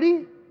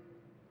integrity?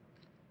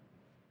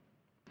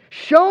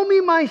 Show me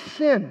my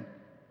sin.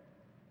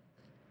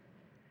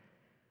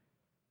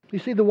 You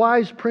see, the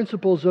wise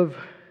principles of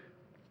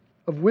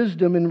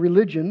wisdom and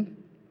religion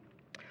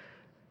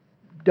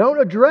don't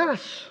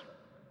address,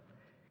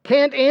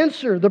 can't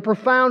answer the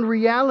profound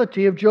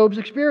reality of Job's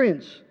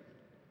experience.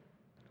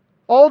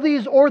 All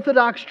these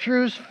orthodox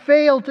truths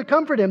fail to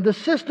comfort him. The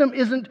system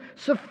isn't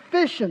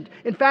sufficient.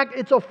 In fact,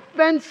 it's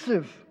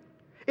offensive.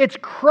 It's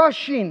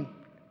crushing.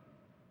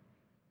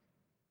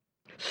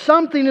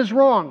 Something is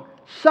wrong.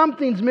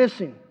 Something's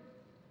missing.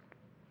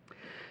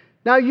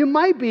 Now, you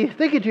might be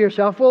thinking to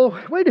yourself, well,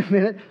 wait a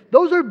minute.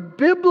 Those are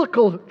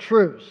biblical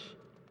truths.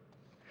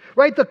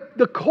 Right?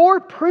 The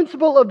core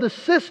principle of the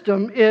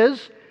system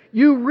is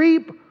you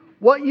reap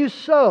what you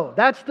sow.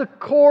 That's the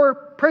core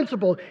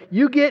principle.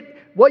 You get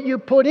what you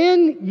put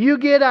in, you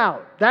get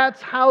out.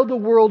 That's how the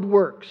world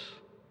works.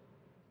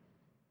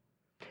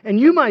 And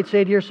you might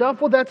say to yourself,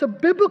 well, that's a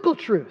biblical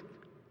truth.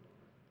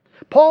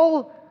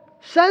 Paul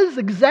says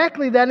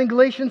exactly that in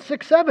Galatians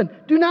 6:7.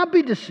 Do not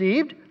be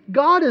deceived.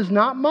 God is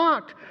not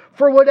mocked.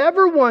 For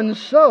whatever one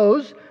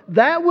sows,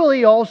 that will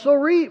he also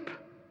reap.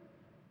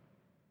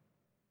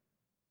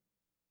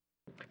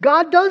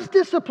 God does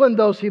discipline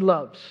those he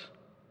loves.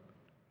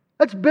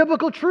 That's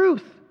biblical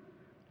truth.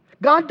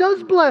 God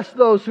does bless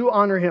those who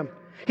honor him.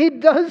 He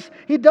does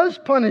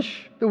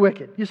punish the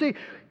wicked. You see,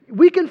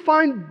 we can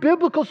find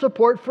biblical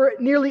support for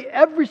nearly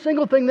every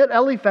single thing that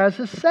Eliphaz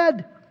has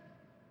said.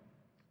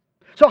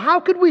 So how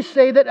could we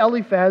say that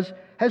Eliphaz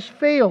has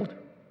failed?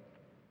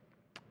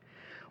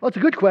 Well, it's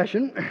a good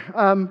question.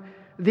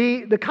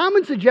 The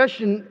common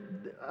suggestion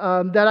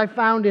that I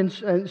found in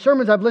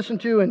sermons I've listened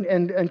to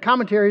and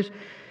commentaries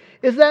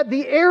is that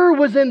the error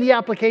was in the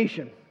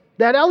application.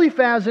 That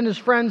Eliphaz and his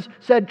friends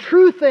said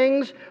true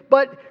things,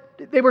 but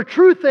they were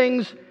true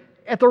things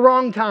at the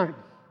wrong time.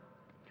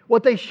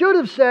 What they should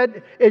have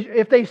said is,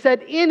 if they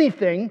said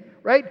anything,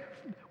 right?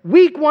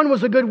 Week 1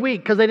 was a good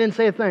week because they didn't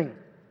say a thing.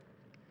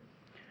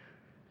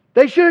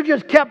 They should have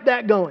just kept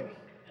that going.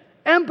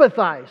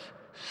 Empathize,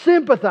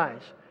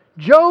 sympathize.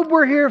 Job,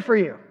 we're here for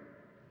you.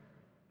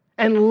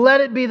 And let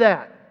it be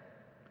that.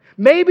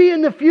 Maybe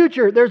in the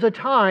future there's a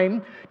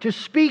time to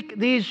speak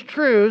these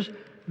truths.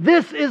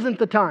 This isn't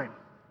the time.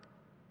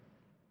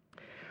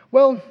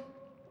 Well,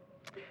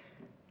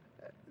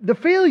 the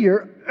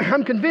failure,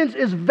 I'm convinced,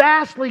 is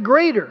vastly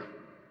greater.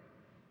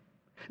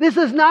 This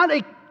is not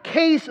a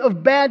case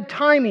of bad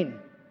timing.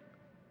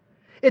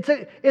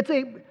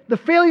 The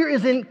failure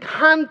is in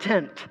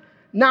content,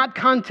 not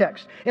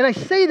context. And I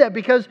say that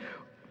because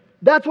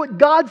that's what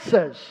God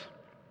says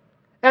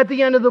at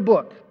the end of the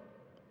book.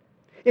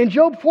 In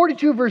Job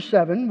 42, verse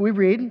 7, we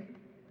read,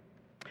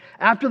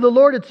 after the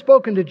Lord had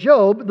spoken to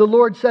Job, the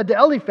Lord said to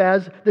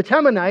Eliphaz, the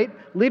Temanite,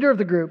 leader of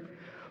the group,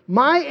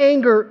 my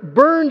anger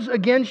burns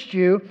against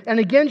you and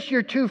against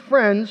your 2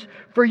 friends,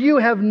 for you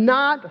have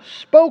not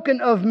spoken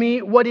of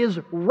me what is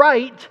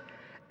right,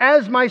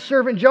 as my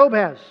servant Job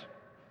has.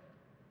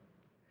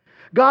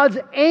 God's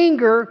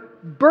anger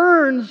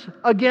burns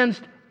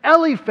against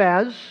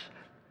Eliphaz,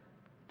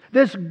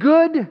 this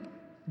good,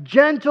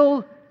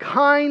 gentle,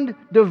 kind,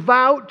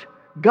 devout,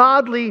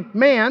 godly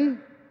man,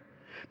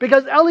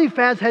 because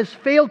Eliphaz has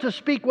failed to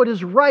speak what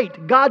is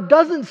right. God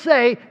doesn't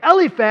say,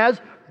 Eliphaz,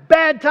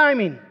 bad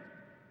timing.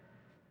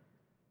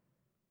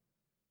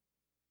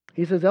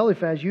 He says,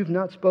 Eliphaz, you've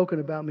not spoken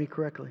about me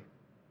correctly.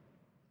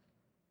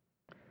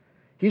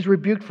 He's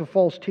rebuked for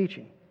false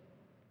teaching.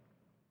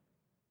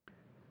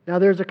 Now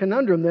there's a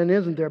conundrum then,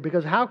 isn't there?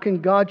 Because how can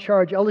God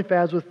charge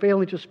Eliphaz with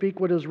failing to speak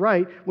what is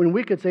right when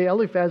we could say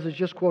Eliphaz is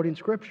just quoting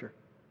Scripture?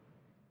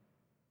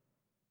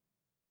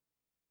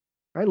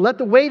 Right? Let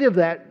the weight of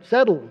that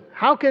settle.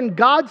 How can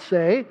God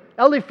say,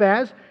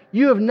 Eliphaz,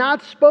 you have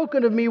not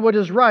spoken of me what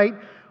is right,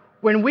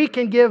 when we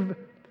can give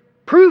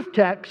proof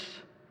texts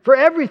for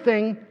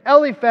everything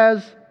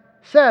Eliphaz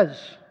says?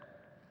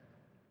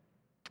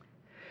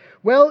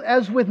 Well,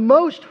 as with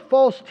most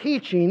false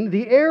teaching,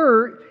 the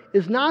error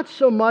is not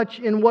so much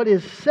in what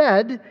is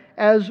said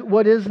as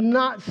what is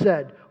not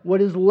said, what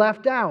is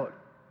left out.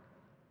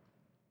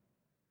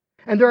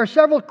 And there are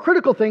several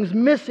critical things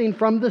missing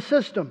from the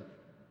system.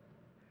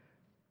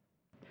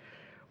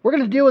 We're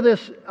going to deal with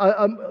this,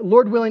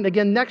 Lord willing,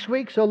 again next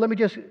week, so let me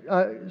just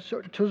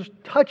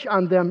touch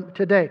on them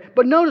today.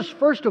 But notice,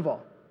 first of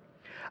all,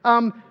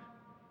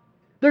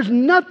 there's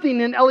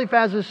nothing in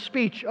Eliphaz's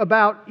speech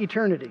about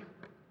eternity.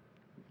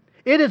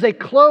 It is a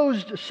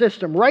closed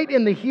system, right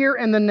in the here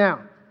and the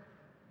now.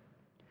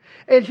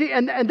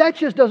 And that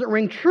just doesn't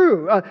ring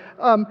true.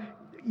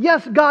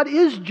 Yes, God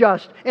is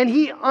just, and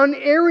He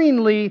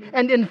unerringly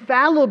and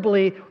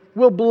infallibly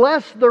will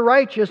bless the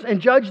righteous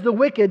and judge the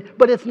wicked,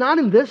 but it's not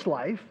in this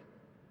life.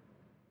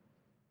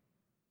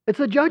 It's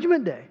the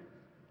judgment day.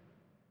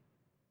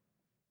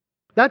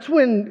 That's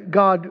when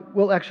God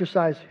will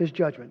exercise His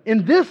judgment.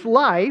 In this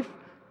life,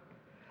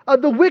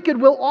 the wicked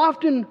will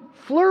often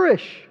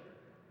flourish.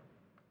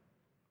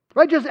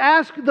 Right? Just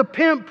ask the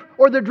pimp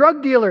or the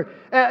drug dealer.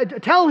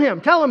 Tell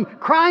him,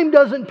 crime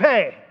doesn't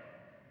pay.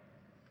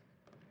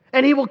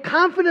 And he will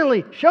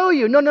confidently show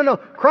you, no,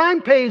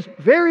 crime pays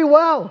very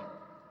well.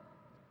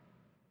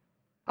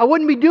 I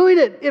wouldn't be doing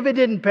it if it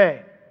didn't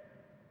pay.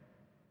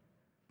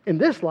 In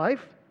this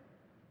life,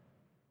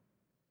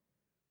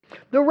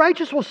 the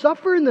righteous will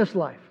suffer in this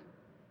life.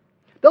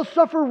 They'll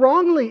suffer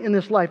wrongly in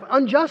this life,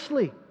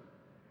 unjustly.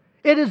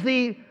 It is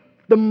the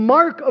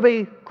mark of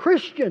a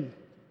Christian.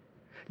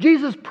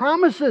 Jesus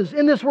promises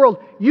in this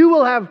world, you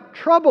will have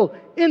trouble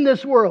in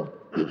this world.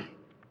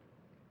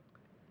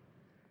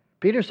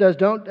 Peter says,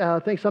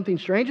 don't think something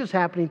strange is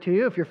happening to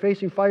you if you're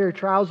facing fiery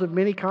trials of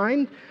many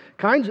kinds.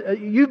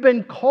 You've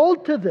been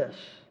called to this.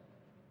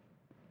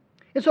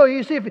 And so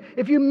you see,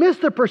 if you miss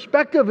the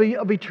perspective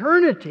of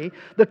eternity,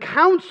 the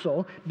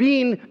counsel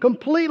being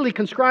completely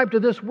conscribed to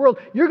this world,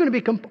 you're going to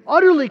be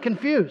utterly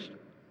confused.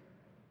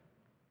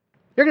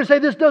 You're going to say,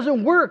 this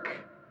doesn't work.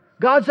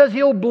 God says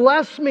He'll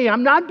bless me.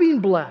 I'm not being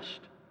blessed.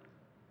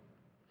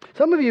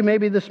 Some of you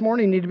maybe this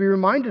morning need to be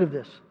reminded of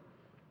this.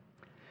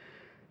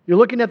 You're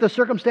looking at the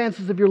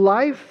circumstances of your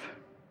life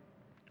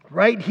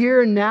right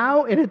here and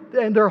now,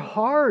 and they're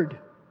hard.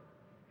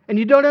 And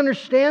you don't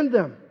understand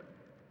them.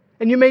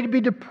 And you may be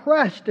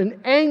depressed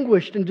and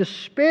anguished and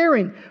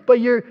despairing,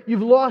 but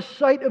you've lost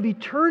sight of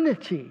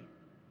eternity.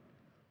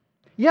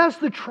 Yes,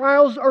 the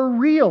trials are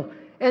real,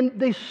 and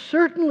they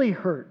certainly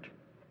hurt.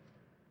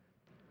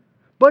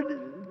 But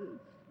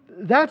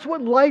that's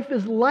what life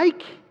is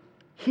like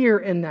here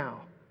and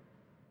now.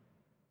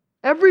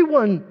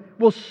 Everyone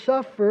will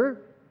suffer.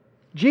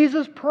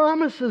 Jesus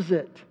promises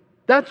it.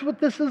 That's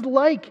what this is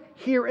like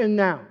here and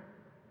now.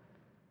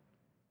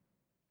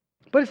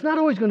 But it's not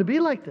always going to be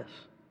like this.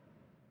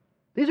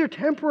 These are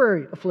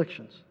temporary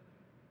afflictions,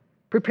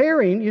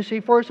 preparing, you see,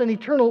 for us an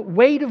eternal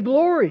weight of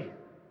glory.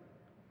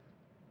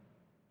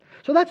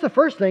 So that's the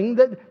first thing,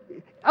 that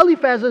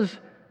Eliphaz's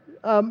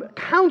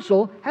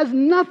counsel has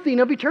nothing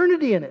of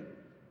eternity in it.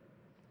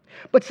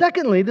 But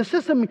secondly, the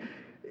system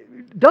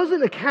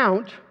doesn't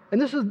account,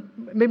 and this is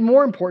maybe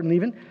more important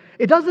even,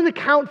 it doesn't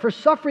account for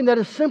suffering that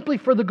is simply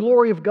for the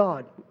glory of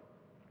God.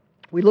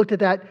 We looked at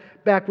that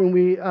back when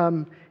we,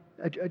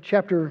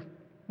 chapter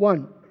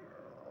 1.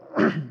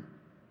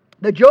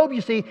 That Job, you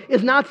see,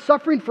 is not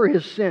suffering for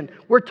his sin.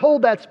 We're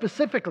told that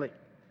specifically.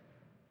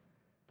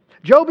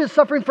 Job is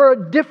suffering for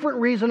a different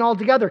reason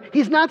altogether.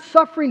 He's not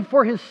suffering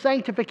for his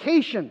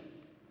sanctification.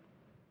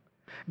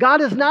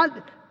 God is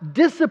not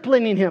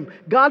disciplining him.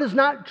 God is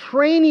not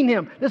training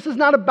him. This is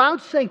not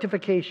about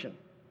sanctification.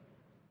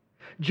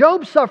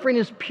 Job's suffering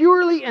is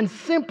purely and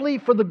simply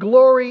for the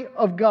glory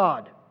of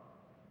God.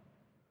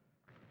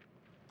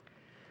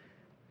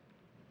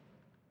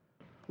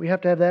 We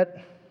have to have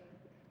that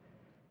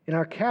in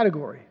our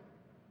category.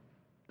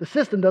 The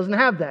system doesn't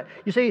have that.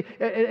 You see,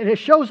 and it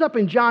shows up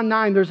in John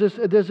 9. There's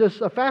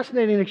this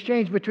fascinating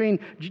exchange between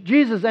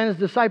Jesus and His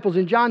disciples.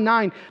 In John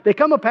 9, they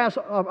come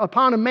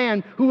upon a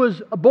man who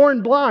was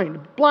born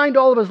blind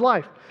all of his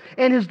life.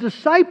 And His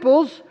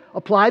disciples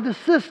apply the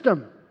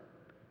system.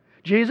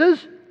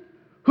 Jesus,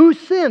 who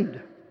sinned?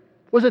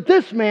 Was it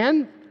this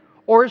man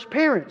or his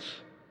parents?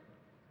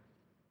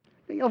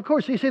 Of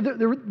course, you see,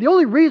 the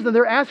only reason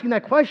they're asking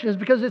that question is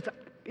because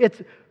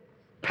it's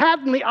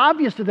patently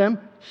obvious to them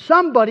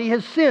somebody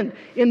has sinned.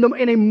 In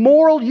a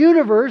moral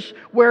universe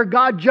where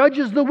God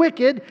judges the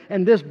wicked,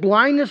 and this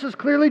blindness is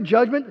clearly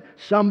judgment,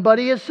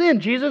 somebody has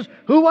sinned. Jesus,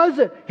 who was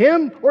it?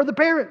 Him or the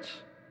parents?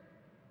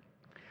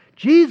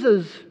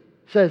 Jesus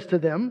says to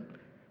them,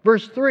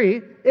 verse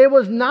 3, it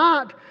was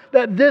not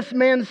that this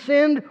man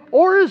sinned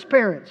or his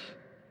parents.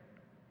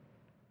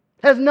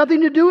 It has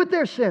nothing to do with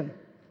their sin.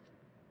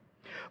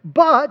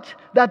 But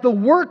that the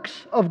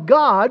works of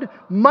God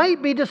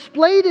might be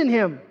displayed in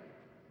him.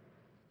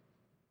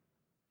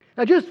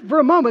 Now just for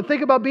a moment,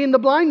 think about being the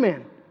blind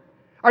man.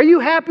 Are you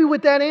happy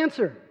with that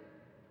answer?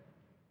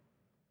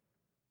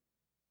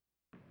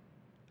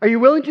 Are you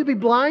willing to be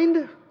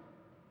blind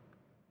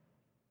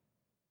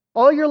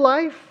all your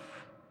life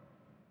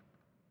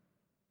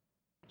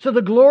so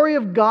the glory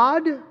of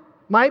God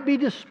might be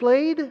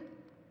displayed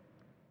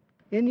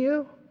in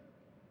you?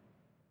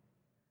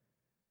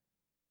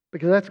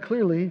 Because that's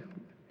clearly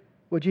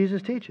what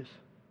Jesus teaches.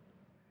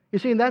 You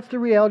see, and that's the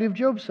reality of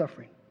Job's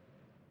suffering.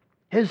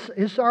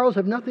 His sorrows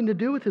have nothing to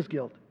do with his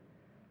guilt.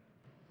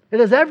 It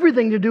has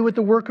everything to do with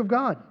the work of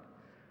God.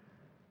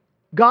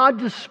 God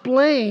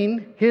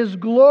displaying His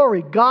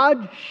glory.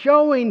 God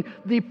showing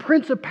the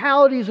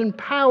principalities and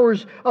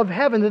powers of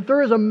heaven that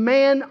there is a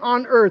man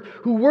on earth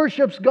who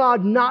worships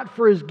God not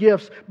for His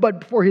gifts,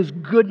 but for His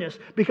goodness,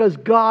 because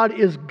God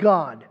is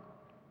God.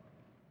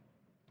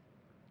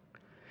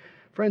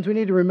 Friends, we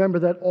need to remember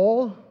that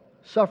all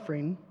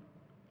suffering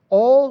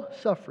of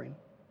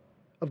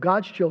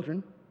God's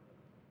children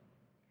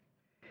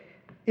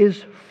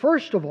is,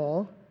 first of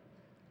all,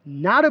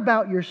 not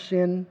about your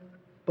sin,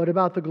 but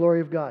about the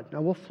glory of God.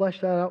 Now we'll flesh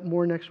that out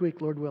more next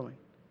week, Lord willing.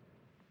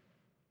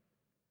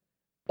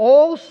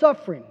 All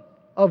suffering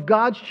of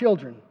God's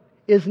children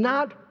is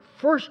not,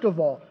 first of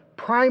all,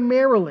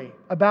 primarily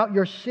about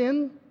your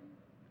sin.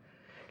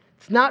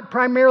 It's not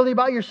primarily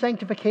about your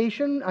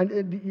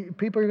sanctification.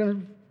 People are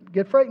going to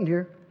get frightened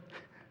here.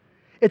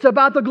 It's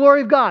about the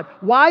glory of God.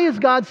 Why is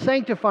God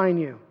sanctifying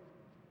you?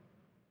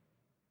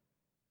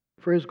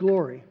 For His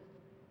glory.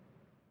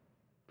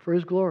 For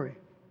His glory.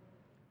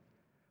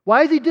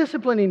 Why is He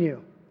disciplining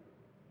you?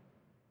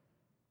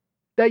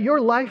 That your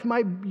life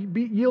might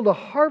yield a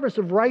harvest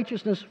of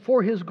righteousness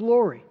for His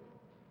glory.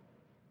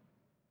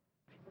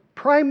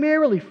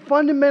 Primarily,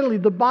 fundamentally,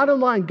 the bottom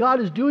line, God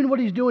is doing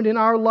what He's doing in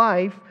our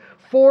life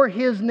for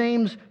His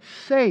name's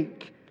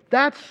sake.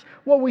 That's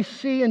what we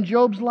see in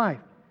Job's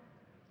life.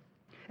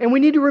 And we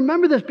need to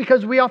remember this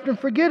because we often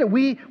forget it.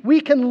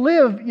 We can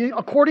live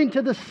according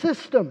to the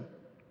system.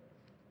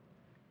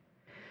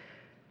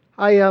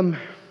 I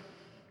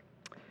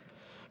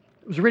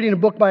was reading a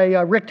book by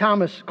Rick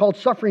Thomas called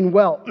Suffering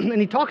Well, and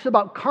he talks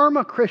about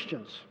karma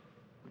Christians.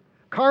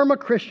 Karma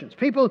Christians.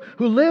 People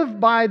who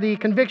live by the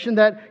conviction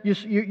that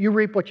you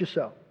reap what you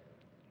sow.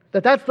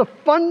 That's the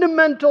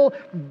fundamental,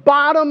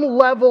 bottom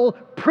level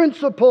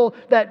principle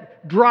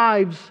that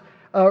drives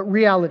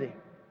reality.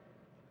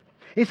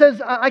 He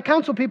says, I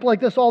counsel people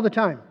like this all the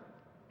time.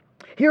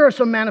 Here are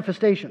some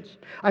manifestations.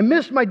 I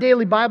missed my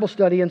daily Bible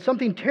study and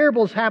something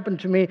terrible has happened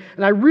to me,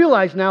 and I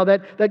realize now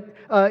that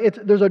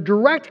there's a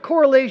direct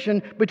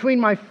correlation between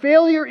my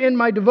failure in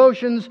my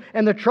devotions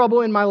and the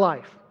trouble in my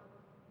life.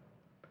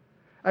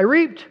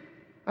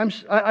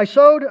 I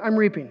sowed, I'm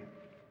reaping.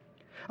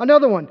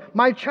 Another one,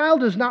 my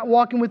child is not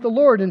walking with the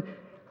Lord, and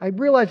I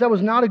realized I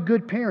was not a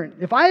good parent.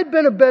 If I had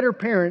been a better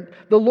parent,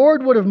 the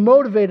Lord would have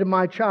motivated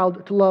my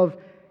child to love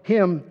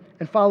Him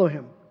and follow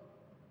Him.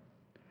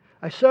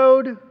 I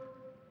sowed,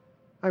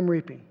 I'm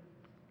reaping.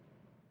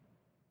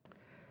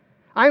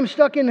 I'm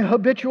stuck in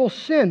habitual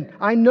sin.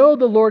 I know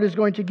the Lord is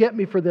going to get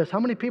me for this. How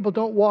many people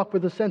don't walk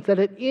with the sense that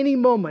at any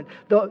moment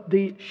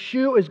the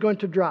shoe is going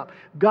to drop?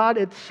 God,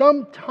 at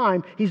some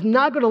time, He's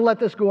not going to let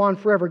this go on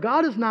forever.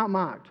 God is not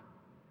mocked.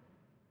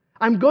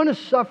 I'm going to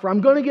suffer.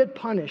 I'm going to get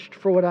punished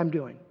for what I'm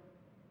doing.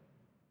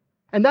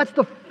 And that's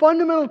the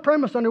fundamental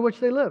premise under which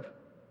they live.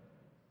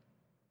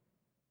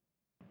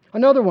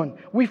 Another one,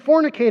 we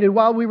fornicated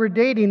while we were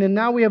dating and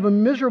now we have a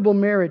miserable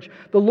marriage.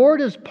 The Lord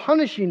is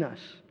punishing us.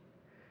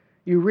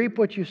 You reap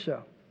what you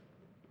sow.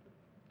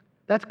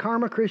 That's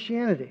karma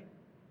Christianity.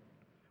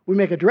 We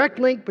make a direct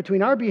link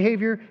between our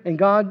behavior and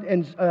God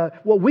and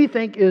what we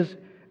think is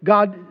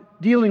God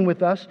dealing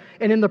with us.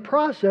 And in the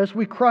process,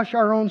 we crush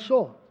our own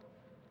soul.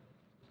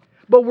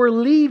 But we're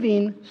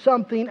leaving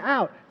something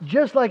out,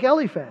 just like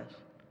Eliphaz.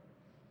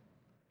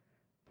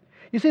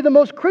 You see, the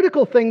most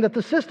critical thing that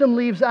the system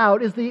leaves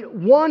out is the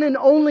one and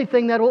only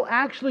thing that will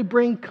actually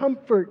bring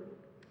comfort.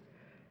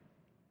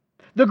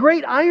 The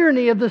great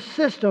irony of the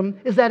system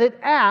is that it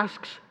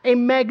asks a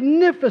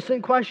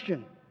magnificent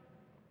question.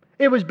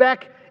 It was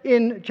back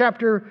in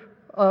chapter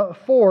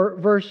 4,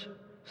 verse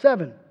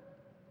 7.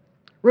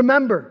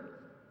 Remember,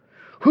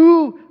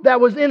 who that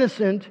was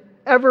innocent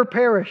ever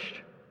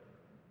perished?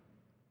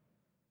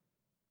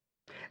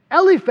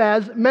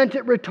 Eliphaz meant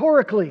it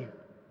rhetorically.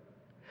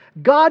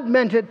 God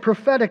meant it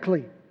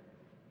prophetically.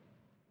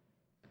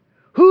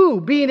 Who,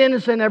 being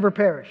innocent, ever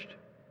perished?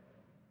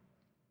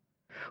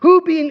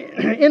 Who, being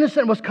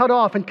innocent, was cut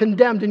off and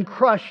condemned and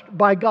crushed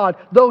by God,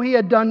 though he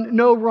had done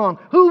no wrong?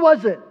 Who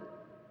was it?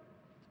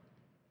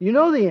 You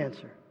know the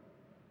answer.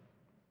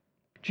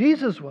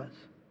 Jesus was.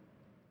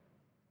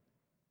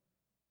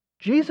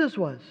 Jesus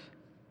was.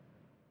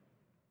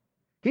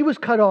 He was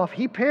cut off.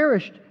 He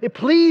perished. It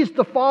pleased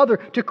the Father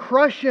to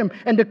crush Him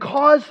and to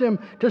cause Him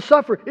to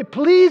suffer. It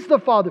pleased the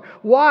Father.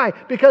 Why?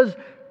 Because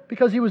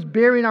He was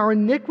bearing our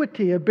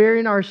iniquity,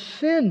 bearing our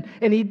sin.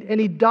 And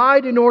He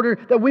died in order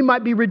that we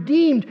might be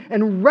redeemed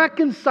and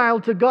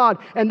reconciled to God.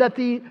 And that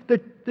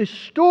the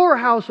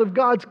storehouse of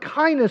God's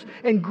kindness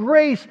and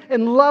grace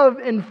and love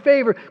and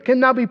favor can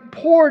now be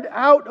poured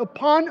out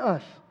upon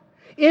us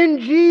in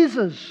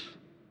Jesus.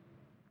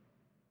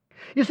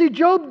 You see,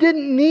 Job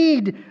didn't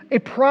need a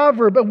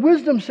proverb, a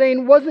wisdom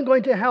saying wasn't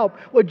going to help.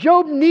 What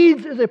Job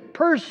needs is a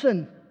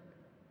person.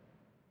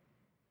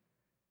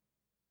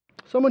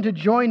 Someone to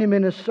join him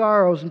in his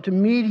sorrows and to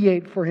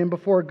mediate for him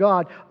before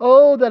God.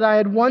 Oh, that I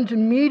had one to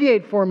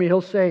mediate for me, he'll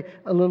say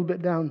a little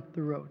bit down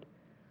the road.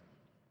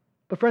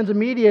 But friends, a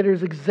mediator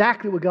is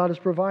exactly what God has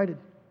provided.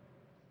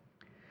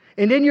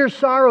 And in your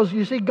sorrows,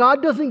 you see,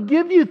 God doesn't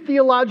give you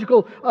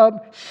theological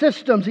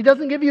systems. He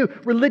doesn't give you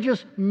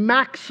religious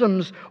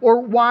maxims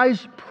or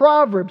wise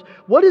proverbs.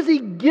 What does He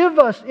give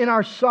us in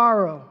our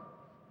sorrow?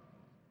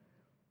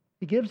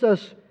 He gives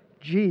us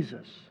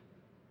Jesus,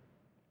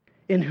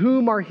 in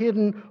whom are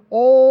hidden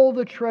all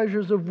the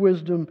treasures of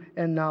wisdom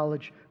and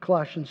knowledge.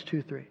 Colossians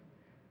 2:3.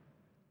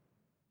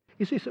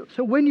 You see,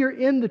 so when you're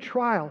in the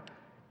trial,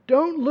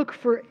 don't look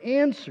for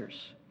answers.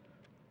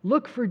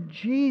 Look for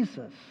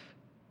Jesus.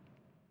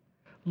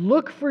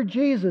 Look for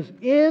Jesus,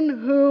 in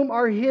whom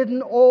are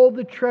hidden all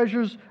the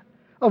treasures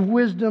of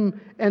wisdom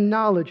and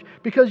knowledge.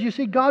 Because you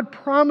see, God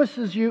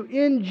promises you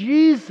in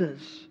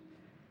Jesus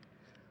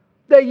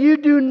that you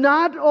do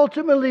not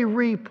ultimately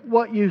reap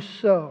what you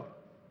sow.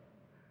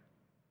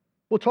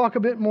 We'll talk a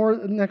bit more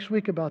next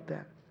week about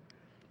that.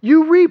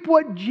 You reap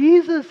what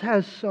Jesus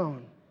has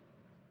sown.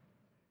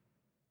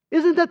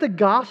 Isn't that the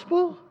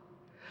gospel?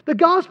 The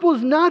gospel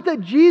is not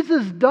that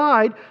Jesus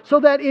died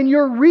so that in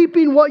your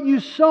reaping what you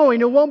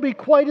sowing, it won't be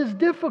quite as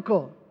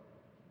difficult.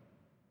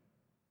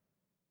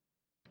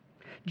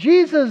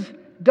 Jesus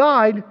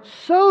died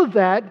so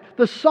that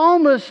the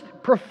psalmist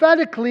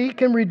prophetically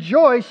can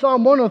rejoice,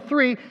 Psalm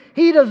 103,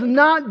 He does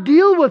not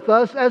deal with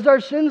us as our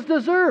sins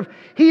deserve.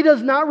 He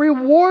does not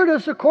reward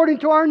us according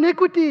to our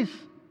iniquities.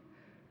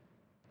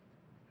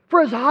 For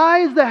as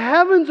high as the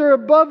heavens are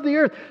above the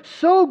earth,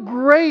 so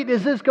great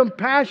is His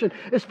compassion.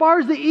 As far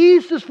as the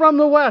east is from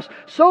the west,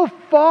 so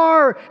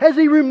far has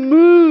He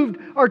removed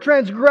our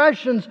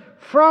transgressions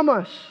from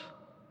us.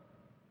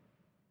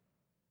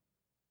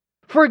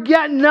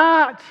 Forget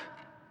not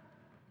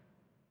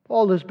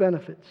all His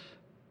benefits.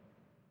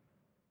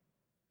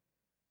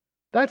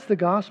 That's the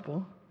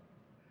gospel.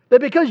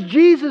 That because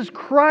Jesus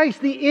Christ,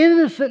 the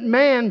innocent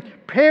man,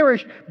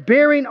 perished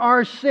bearing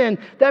our sin,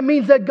 that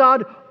means that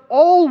God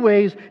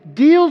always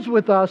deals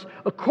with us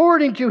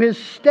according to His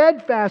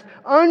steadfast,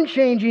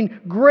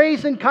 unchanging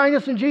grace and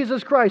kindness in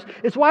Jesus Christ.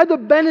 It's why the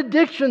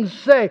benedictions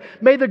say,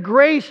 may the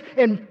grace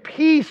and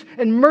peace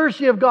and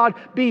mercy of God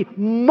be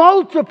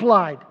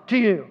multiplied to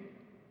you,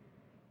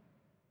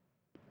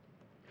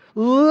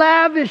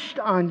 lavished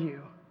on you.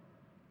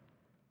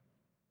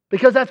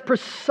 Because that's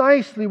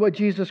precisely what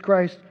Jesus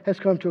Christ has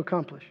come to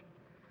accomplish.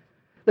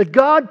 That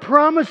God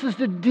promises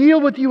to deal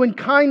with you in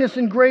kindness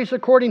and grace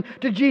according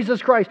to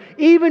Jesus Christ,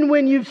 even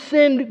when you've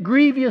sinned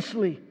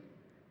grievously.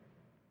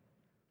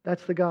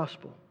 That's the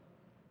gospel.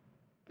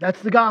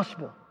 That's the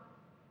gospel.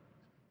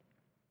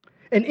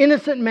 An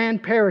innocent man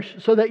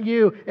perished so that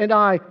you and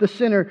I, the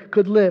sinner,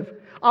 could live.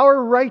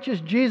 Our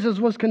righteous Jesus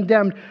was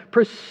condemned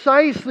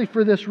precisely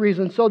for this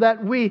reason, so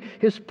that we,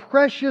 His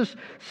precious,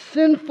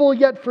 sinful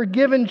yet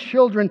forgiven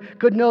children,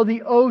 could know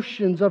the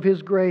oceans of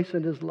His grace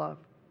and His love.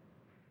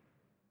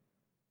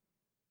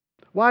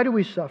 Why do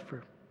we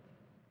suffer?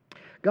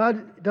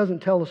 God doesn't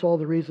tell us all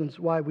the reasons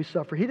why we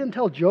suffer. He didn't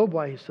tell Job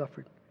why he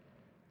suffered.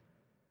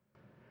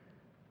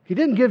 He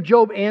didn't give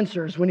Job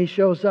answers when he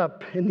shows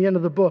up in the end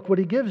of the book. What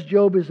He gives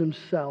Job is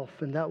Himself,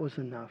 and that was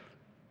enough.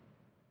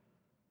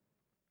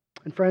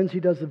 And friends, He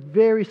does the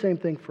very same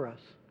thing for us.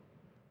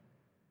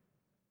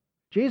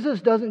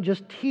 Jesus doesn't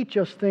just teach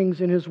us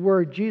things in His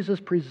Word. Jesus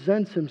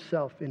presents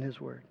Himself in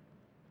His Word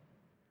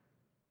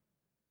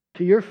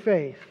to your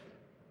faith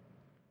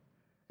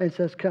and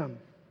says, come,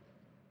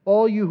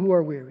 all you who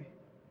are weary,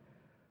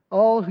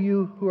 all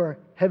you who are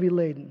heavy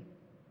laden,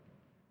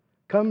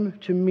 come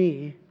to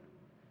me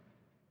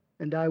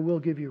and I will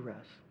give you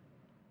rest.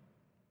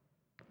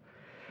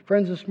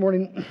 Friends, this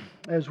morning,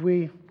 as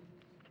we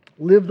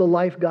live the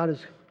life God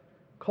has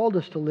called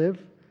us to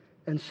live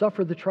and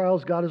suffer the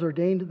trials God has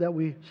ordained that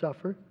we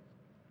suffer,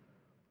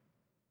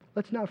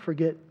 let's not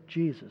forget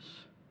Jesus.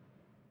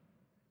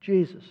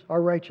 Jesus,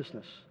 our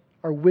righteousness,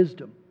 our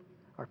wisdom,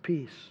 our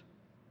peace.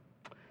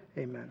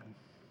 Amen.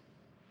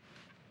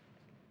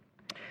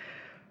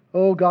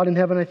 Oh, God in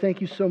heaven, I thank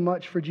you so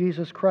much for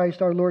Jesus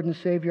Christ, our Lord and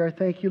Savior. I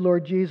thank you,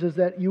 Lord Jesus,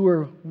 that you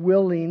were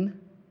willing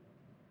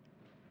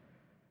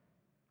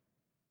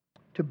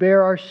to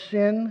bear our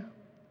sin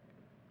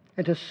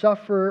and to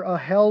suffer a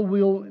hell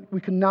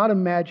we could not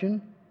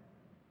imagine.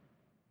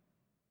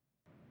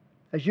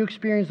 As you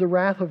experienced the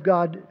wrath of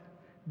God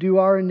due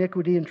our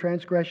iniquity and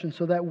transgression,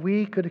 so that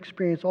we could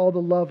experience all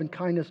the love and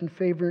kindness and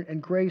favor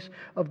and grace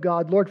of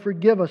God. Lord,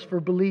 forgive us for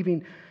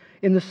believing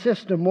in the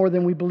system more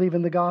than we believe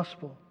in the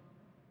gospel.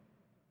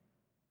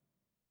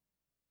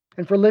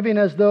 And for living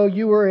as though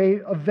you were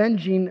a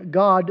avenging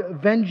God,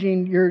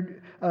 avenging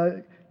your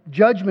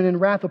judgment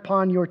and wrath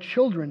upon your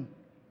children.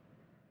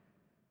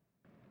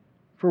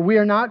 For we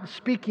are not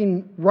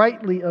speaking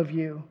rightly of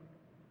you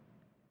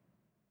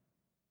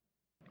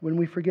when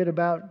we forget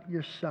about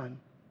your Son.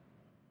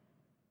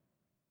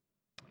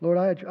 Lord,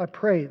 I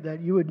pray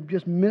that you would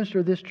just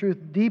minister this truth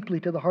deeply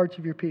to the hearts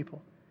of your people.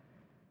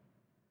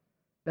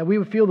 That we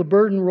would feel the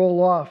burden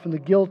roll off and the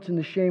guilt and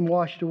the shame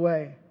washed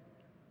away.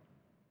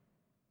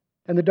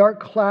 And the dark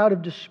cloud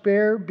of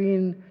despair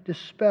being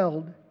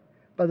dispelled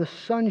by the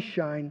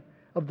sunshine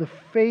of the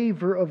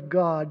favor of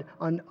God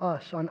on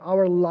us, on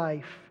our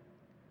life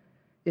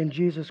in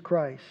Jesus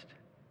Christ.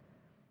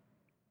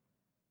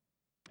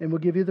 And we'll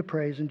give you the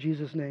praise in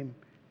Jesus' name.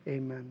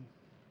 Amen.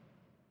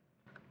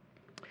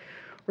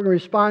 We're going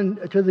to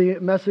respond to the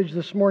message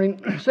this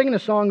morning, singing a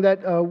song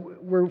that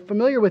we're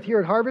familiar with here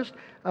at Harvest.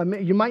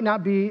 You might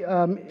not be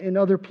in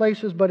other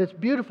places, but it's a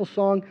beautiful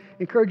song. I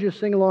encourage you to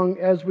sing along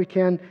as we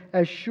can,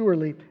 as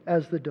surely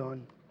as the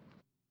dawn.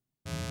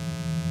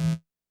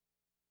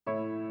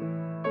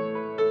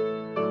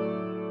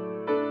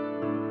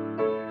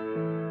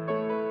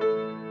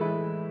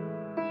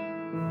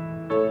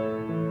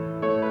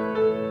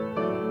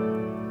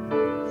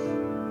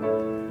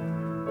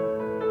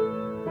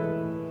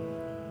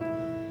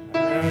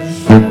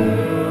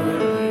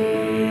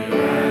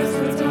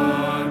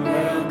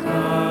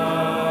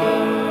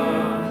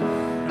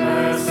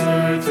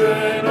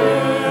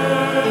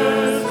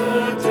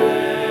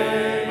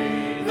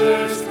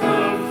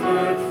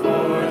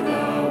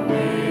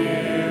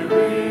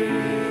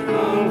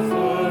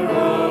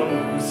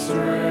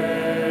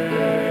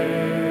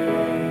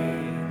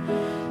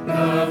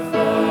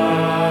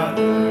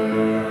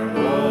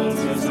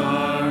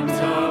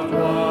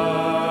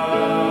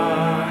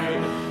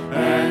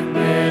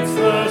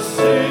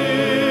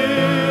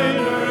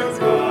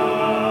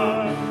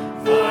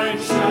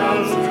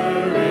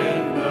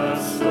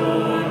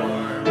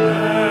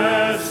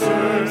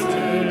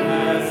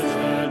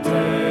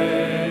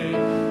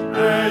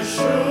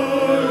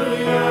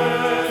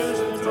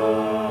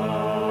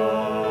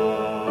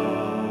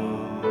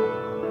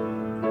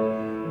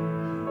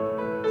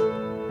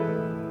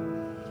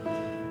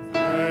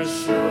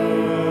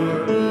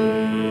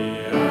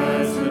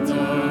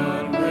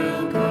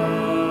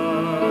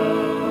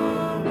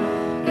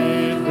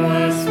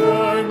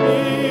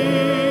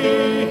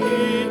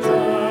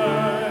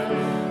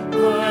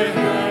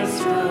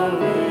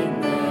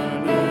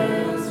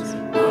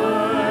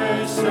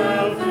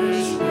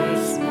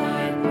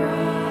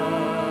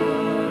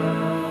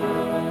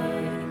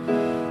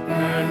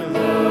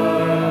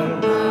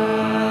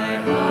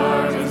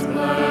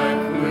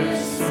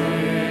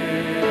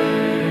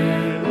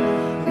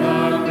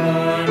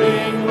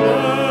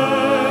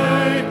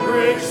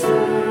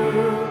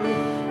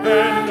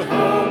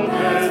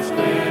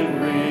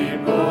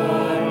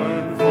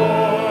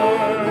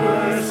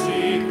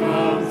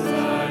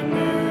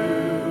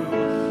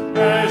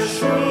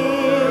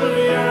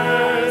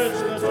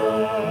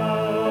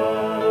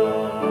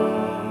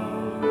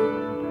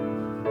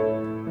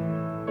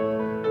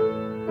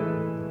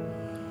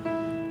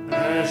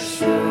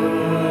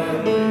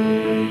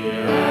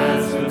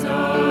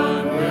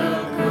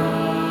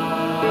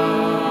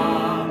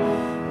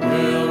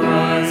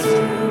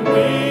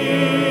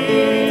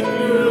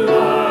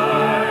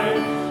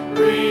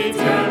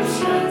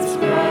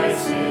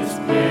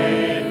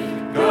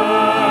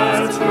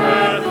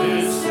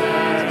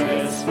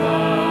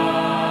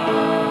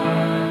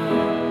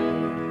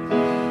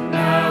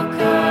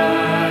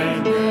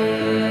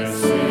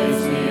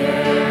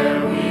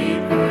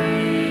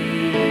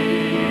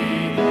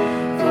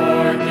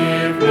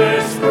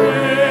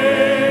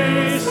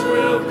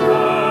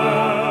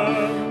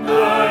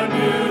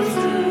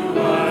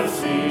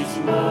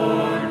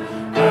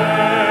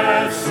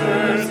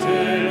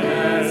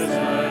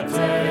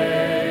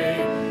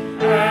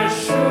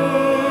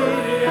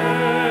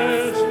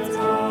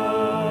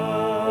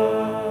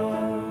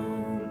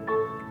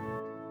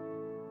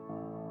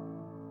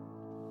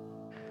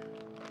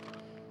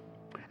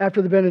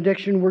 After the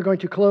benediction, we're going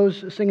to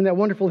close singing that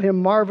wonderful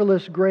hymn,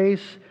 Marvelous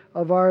Grace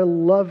of Our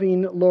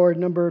Loving Lord,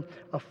 number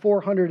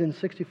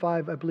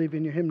 465, I believe,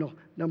 in your hymnal,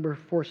 number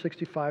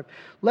 465.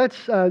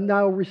 Let's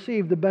now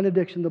receive the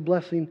benediction, the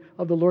blessing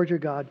of the Lord your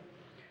God.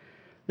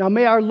 Now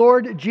may our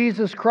Lord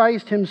Jesus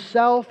Christ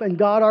himself and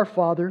God our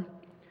Father,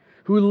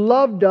 who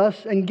loved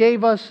us and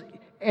gave us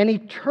an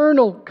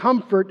eternal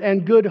comfort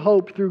and good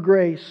hope through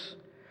grace,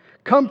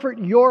 comfort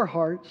your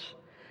hearts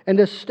and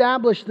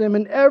establish them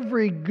in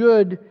every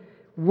good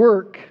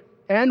work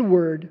and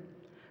word.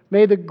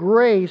 May the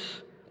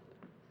grace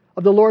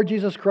of the Lord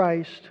Jesus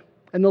Christ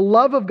and the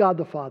love of God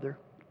the Father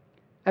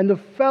and the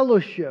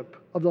fellowship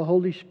of the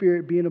Holy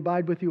Spirit be and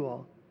abide with you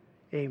all.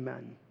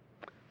 Amen.